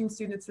and pushing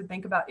students to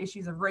think about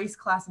issues of race,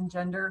 class, and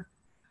gender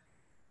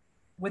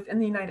within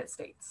the United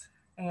States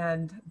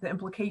and the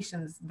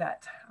implications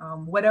that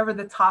whatever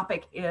the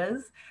topic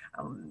is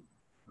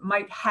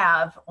might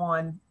have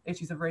on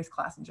issues of race,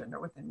 class, and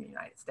gender within the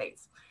United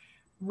States.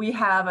 We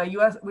have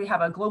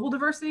a global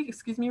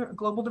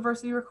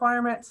diversity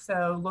requirement.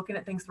 So looking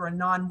at things through a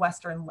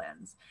non-Western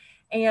lens.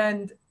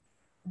 And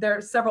there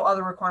are several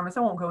other requirements. I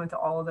won't go into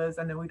all of those.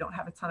 I know we don't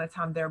have a ton of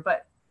time there,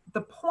 but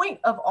the point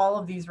of all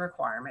of these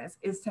requirements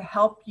is to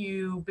help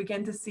you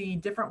begin to see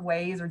different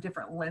ways or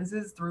different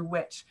lenses through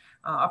which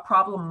a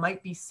problem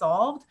might be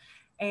solved.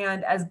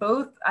 And as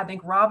both, I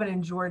think, Robin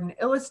and Jordan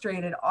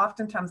illustrated,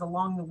 oftentimes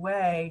along the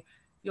way,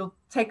 you'll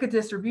take a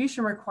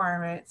distribution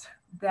requirement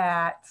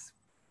that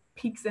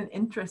piques an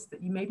interest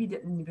that you maybe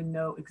didn't even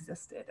know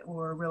existed,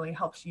 or really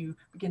helps you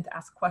begin to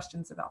ask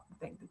questions about the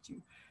thing that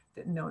you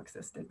didn't know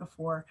existed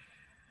before.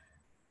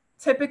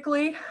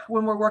 Typically,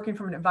 when we're working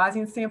from an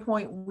advising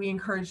standpoint, we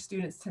encourage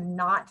students to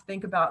not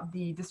think about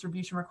the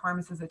distribution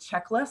requirements as a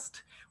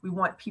checklist. We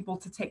want people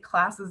to take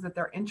classes that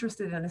they're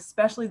interested in,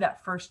 especially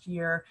that first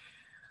year,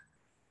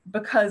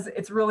 because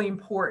it's really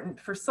important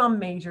for some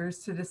majors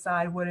to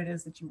decide what it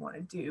is that you want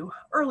to do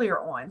earlier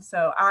on.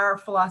 So our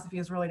philosophy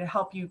is really to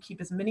help you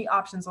keep as many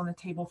options on the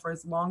table for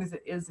as long as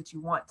it is that you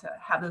want to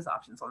have those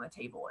options on the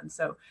table. And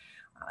so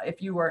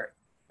if you were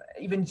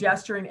even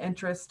gesturing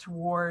interest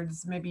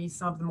towards maybe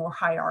some of the more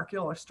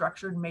hierarchical or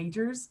structured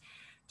majors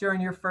during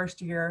your first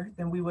year,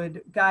 then we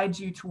would guide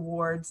you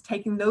towards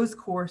taking those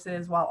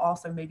courses while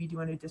also maybe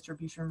doing a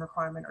distribution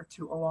requirement or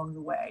two along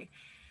the way.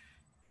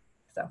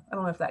 So I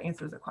don't know if that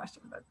answers the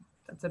question, but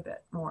that's a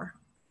bit more.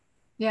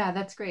 Yeah,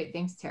 that's great.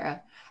 Thanks,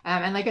 Tara.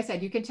 And like I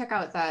said, you can check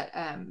out that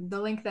the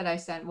link that I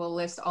sent will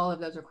list all of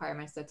those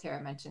requirements that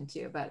Tara mentioned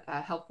too, but a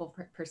helpful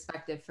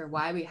perspective for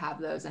why we have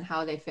those and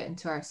how they fit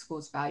into our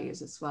school's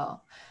values as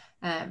well.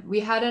 We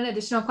had an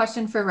additional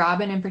question for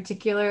Robin in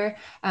particular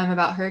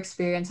about her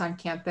experience on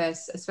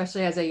campus,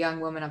 especially as a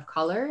young woman of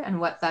color, and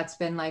what that's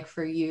been like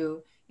for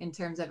you in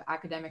terms of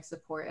academic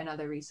support and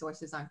other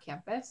resources on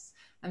campus.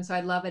 So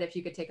I'd love it if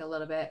you could take a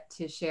little bit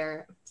to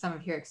share some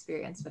of your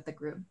experience with the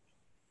group.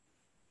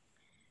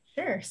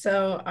 Sure.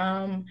 So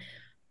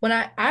when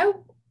I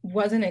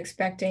wasn't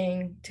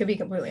expecting, to be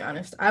completely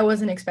honest, I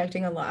wasn't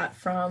expecting a lot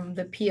from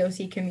the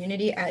POC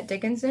community at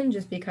Dickinson,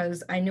 just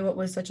because I knew it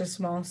was such a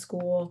small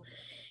school.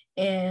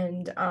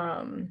 And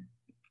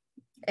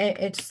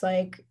it's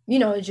like, you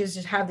know, it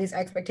just have these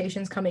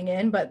expectations coming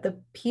in, but the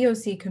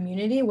POC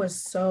community was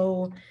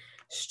so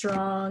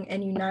strong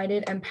and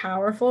united and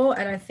powerful.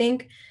 And I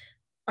think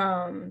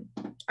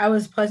I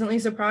was pleasantly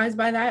surprised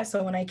by that.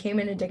 So when I came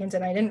into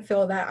Dickinson, I didn't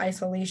feel that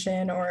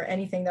isolation or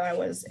anything that I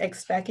was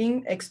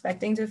expecting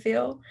to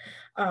feel.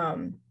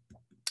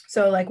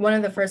 So like one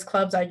of the first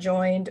clubs I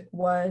joined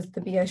was the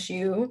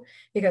BSU,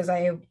 because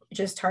I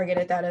just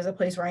targeted that as a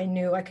place where I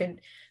knew I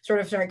could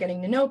sort of start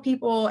getting to know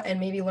people and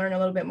maybe learn a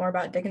little bit more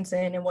about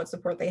Dickinson and what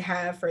support they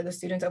have for the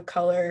students of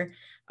color,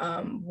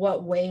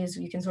 what ways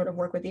you can sort of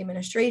work with the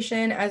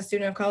administration as a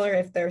student of color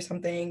if there's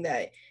something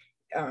that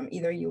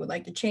either you would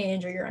like to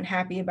change or you're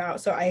unhappy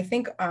about. So I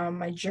think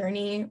my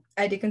journey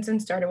at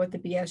Dickinson started with the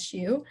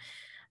BSU.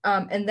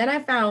 And then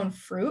I found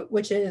Fruit,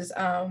 which is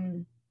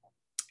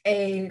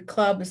a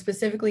club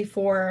specifically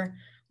for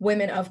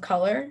women of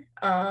color.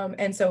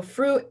 And so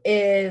Fruit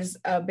is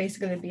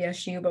basically the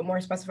BSU, but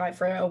more specified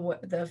for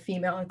the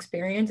female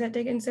experience at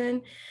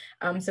Dickinson.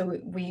 So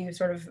we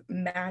sort of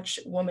match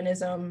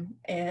womanism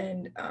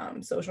and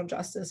social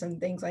justice and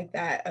things like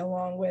that,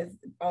 along with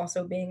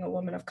also being a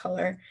woman of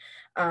color.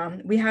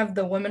 We have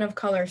the Women of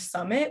Color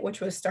Summit, which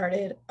was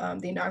started,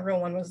 the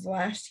inaugural one was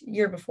last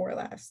year before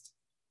last.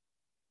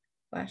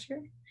 Last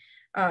year?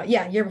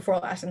 Yeah, year before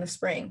last in the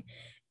spring.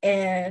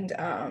 And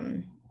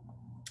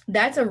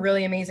that's a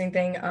really amazing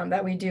thing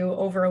that we do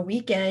over a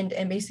weekend.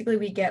 And basically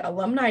we get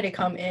alumni to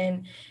come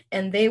in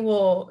and they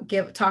will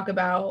talk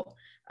about,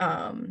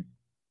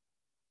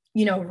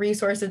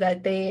 resources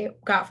that they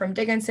got from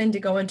Dickinson to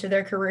go into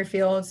their career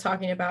fields,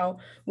 talking about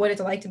what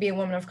it's like to be a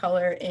woman of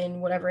color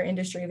in whatever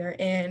industry they're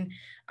in.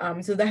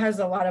 So that has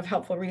a lot of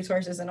helpful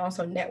resources and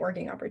also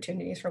networking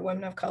opportunities for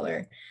women of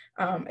color.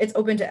 It's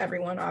open to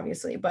everyone,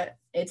 obviously, but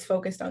it's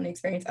focused on the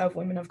experience of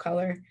women of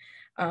color.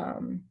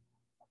 And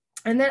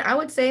then I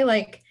would say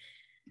like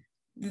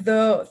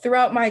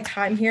throughout my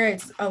time here,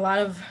 it's a lot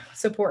of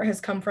support has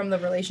come from the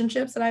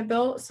relationships that I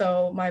built.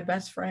 So my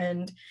best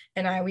friend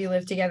and I, we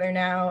live together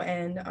now.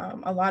 And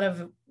a lot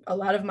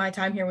of my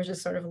time here was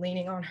just sort of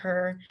leaning on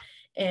her.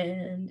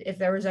 And if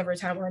there was ever a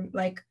time where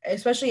like,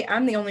 especially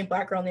I'm the only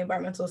Black girl in the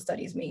environmental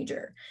studies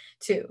major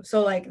too.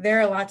 So like,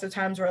 there are lots of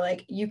times where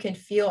like, you can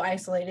feel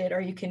isolated or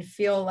you can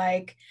feel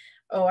like,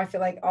 oh, I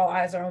feel like all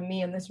eyes are on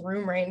me in this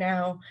room right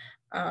now.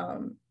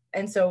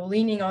 And so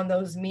leaning on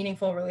those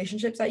meaningful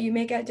relationships that you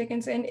make at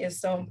Dickinson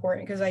is so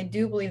important, because I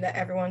do believe that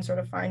everyone sort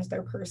of finds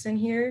their person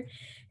here.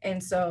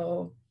 And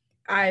so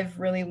I've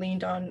really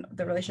leaned on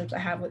the relationships I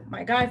have with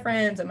my guy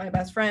friends and my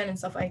best friend and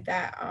stuff like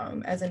that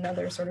as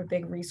another sort of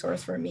big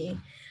resource for me.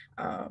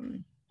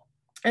 And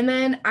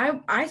then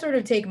I sort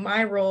of take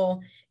my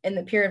role in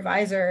the peer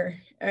advisor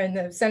and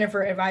the Center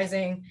for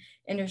Advising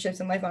Internships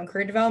and Lifelong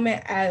Career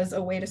Development as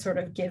a way to sort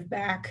of give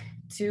back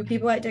to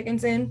people at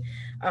Dickinson,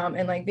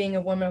 and like being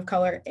a woman of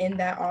color in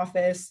that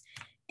office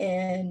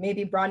and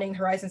maybe broadening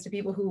horizons to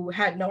people who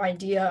had no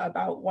idea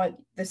about what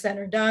the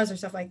center does or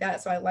stuff like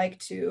that. So I like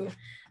to,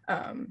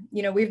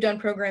 we've done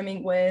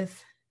programming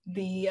with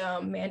the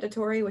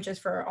mandatory, which is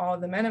for all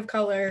the men of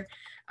color.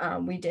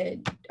 We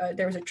did,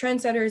 there was a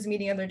Trendsetters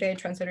meeting the other day.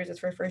 Trendsetters is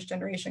for first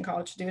generation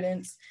college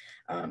students.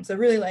 So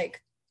really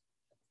like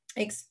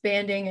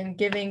expanding and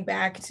giving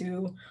back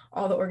to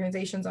all the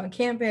organizations on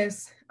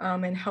campus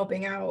and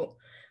helping out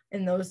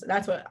in those.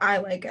 That's what I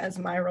like as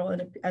my role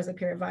as a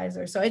peer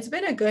advisor. So it's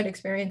been a good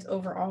experience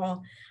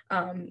overall.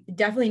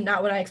 Definitely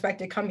not what I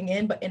expected coming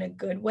in, but in a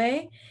good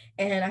way.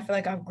 And I feel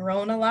like I've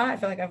grown a lot. I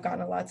feel like I've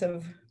gotten lots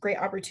of great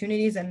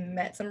opportunities and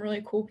met some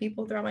really cool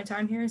people throughout my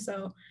time here.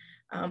 So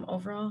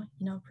overall,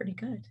 pretty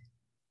good.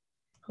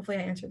 Hopefully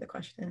I answered the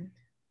question.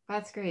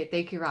 That's great.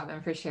 Thank you,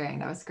 Robin, for sharing.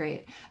 That was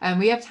great.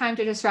 We have time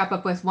to just wrap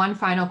up with one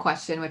final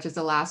question, which is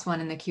the last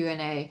one in the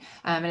Q&A.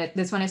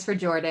 This one is for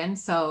Jordan.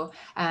 So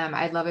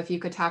I'd love if you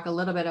could talk a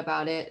little bit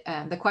about it.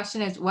 The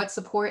question is, what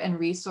support and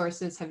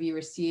resources have you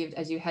received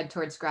as you head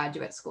towards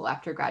graduate school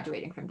after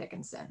graduating from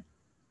Dickinson?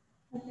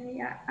 Okay,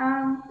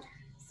 yeah.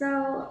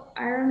 So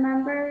I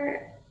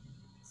remember,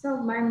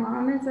 my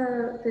mom is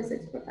a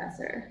physics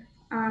professor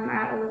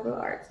at a liberal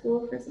arts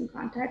school, for some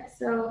context.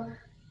 So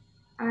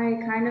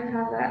I kind of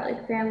have that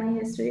like family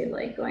history of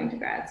like going to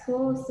grad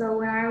school. So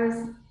when I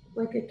was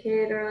like a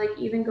kid or like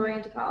even going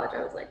into college,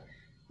 I was like,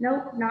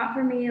 nope, not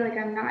for me. Like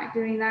I'm not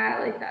doing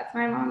that. Like that's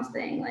my mom's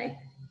thing. Like,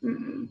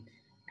 mm-mm.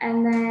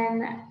 And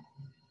then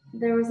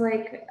there was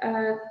like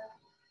a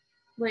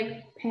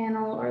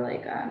panel or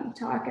like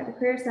talk at the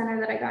Career Center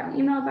that I got an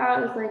email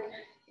about. It was like,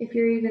 if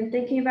you're even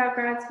thinking about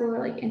grad school or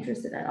like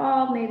interested at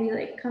all, maybe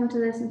like come to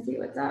this and see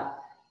what's up.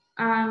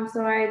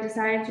 So I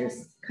decided to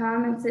just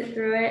come and sit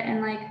through it,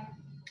 and like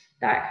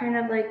that kind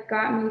of like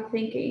got me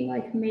thinking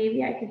like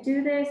maybe I could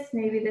do this,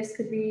 maybe this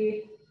could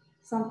be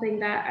something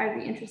that I'd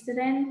be interested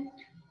in.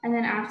 And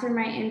then after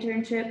my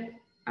internship,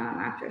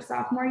 after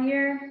sophomore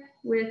year,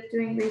 with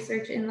doing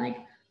research in like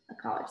a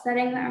college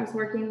setting, I was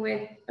working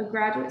with a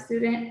graduate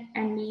student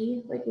and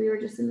me, like we were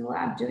just in the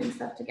lab doing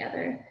stuff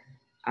together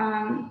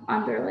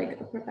under like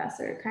a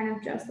professor, kind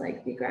of just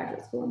like the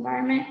graduate school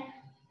environment.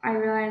 I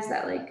realized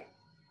that like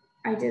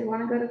I did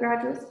want to go to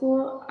graduate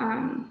school.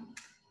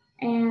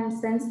 And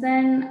since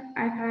then,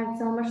 I've had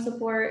so much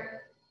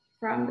support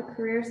from the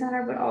Career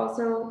Center, but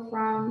also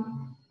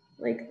from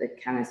like the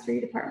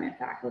chemistry department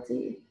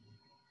faculty,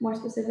 more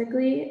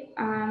specifically,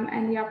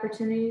 and the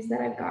opportunities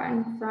that I've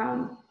gotten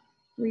from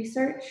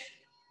research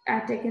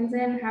at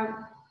Dickinson have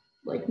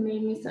like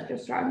made me such a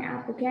strong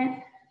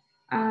applicant.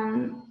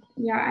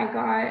 Yeah, I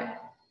got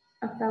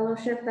a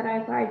fellowship that I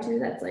applied to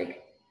that's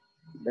like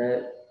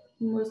the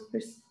most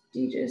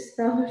prestigious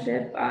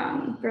fellowship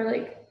for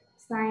like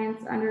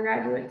science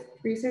undergraduate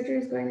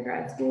researchers going to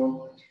grad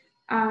school.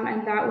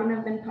 And that wouldn't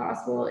have been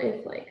possible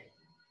if like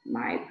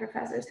my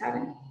professors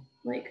hadn't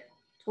like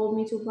told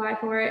me to apply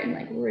for it and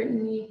like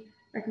written me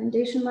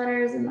recommendation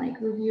letters and like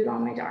reviewed all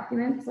my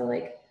documents. So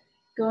like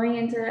going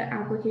into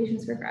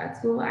applications for grad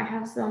school, I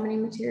have so many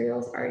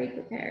materials already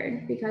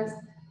prepared because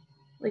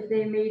like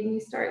they made me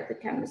start the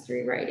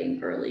chemistry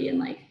writing early and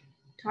like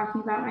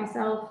talking about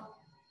myself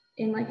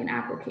in like an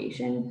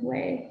application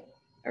way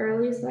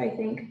early. So I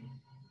think,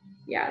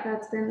 yeah,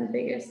 that's been the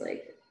biggest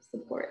like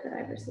support that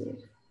I've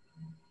received.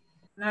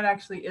 And that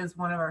actually is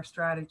one of our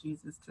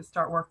strategies, is to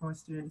start working with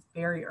students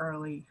very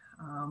early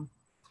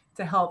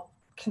to help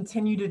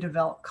continue to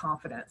develop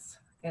confidence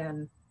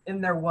in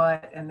their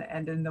what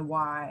and in the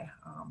why,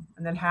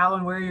 and then how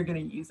and where you're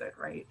going to use it,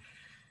 right?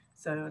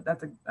 So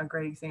that's a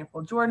great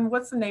example. Jordan,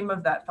 what's the name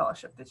of that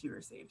fellowship that you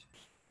received?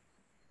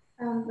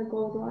 The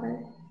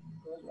Goldwater.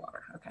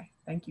 Goldwater. Okay,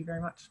 thank you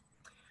very much.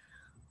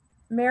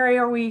 Mary,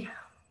 are we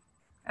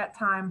at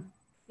time?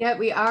 Yeah,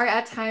 we are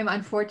at time,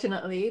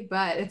 unfortunately,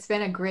 but it's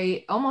been a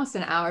great almost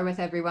an hour with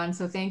everyone.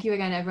 So thank you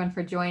again, everyone,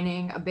 for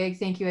joining. A big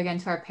thank you again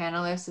to our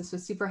panelists. This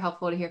was super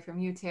helpful to hear from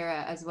you,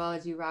 Tara, as well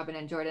as you, Robin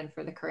and Jordan,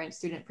 for the current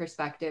student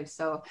perspective.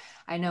 So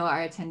I know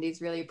our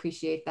attendees really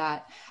appreciate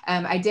that.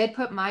 I did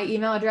put my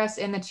email address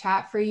in the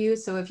chat for you.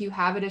 So if you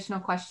have additional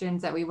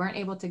questions that we weren't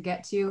able to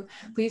get to,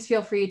 please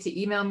feel free to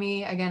email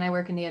me. Again, I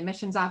work in the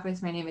admissions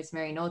office. My name is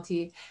Mary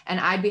Nolte, and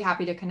I'd be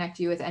happy to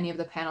connect you with any of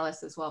the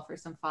panelists as well for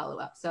some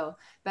follow-up. So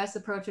best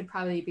approach would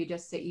probably be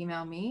just to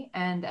email me.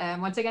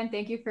 And once again,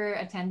 thank you for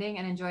attending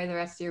and enjoy the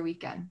rest of your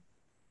weekend.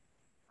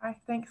 Bye,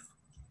 thanks.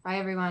 Bye,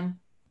 everyone.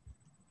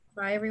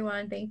 Bye,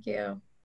 everyone. Thank you.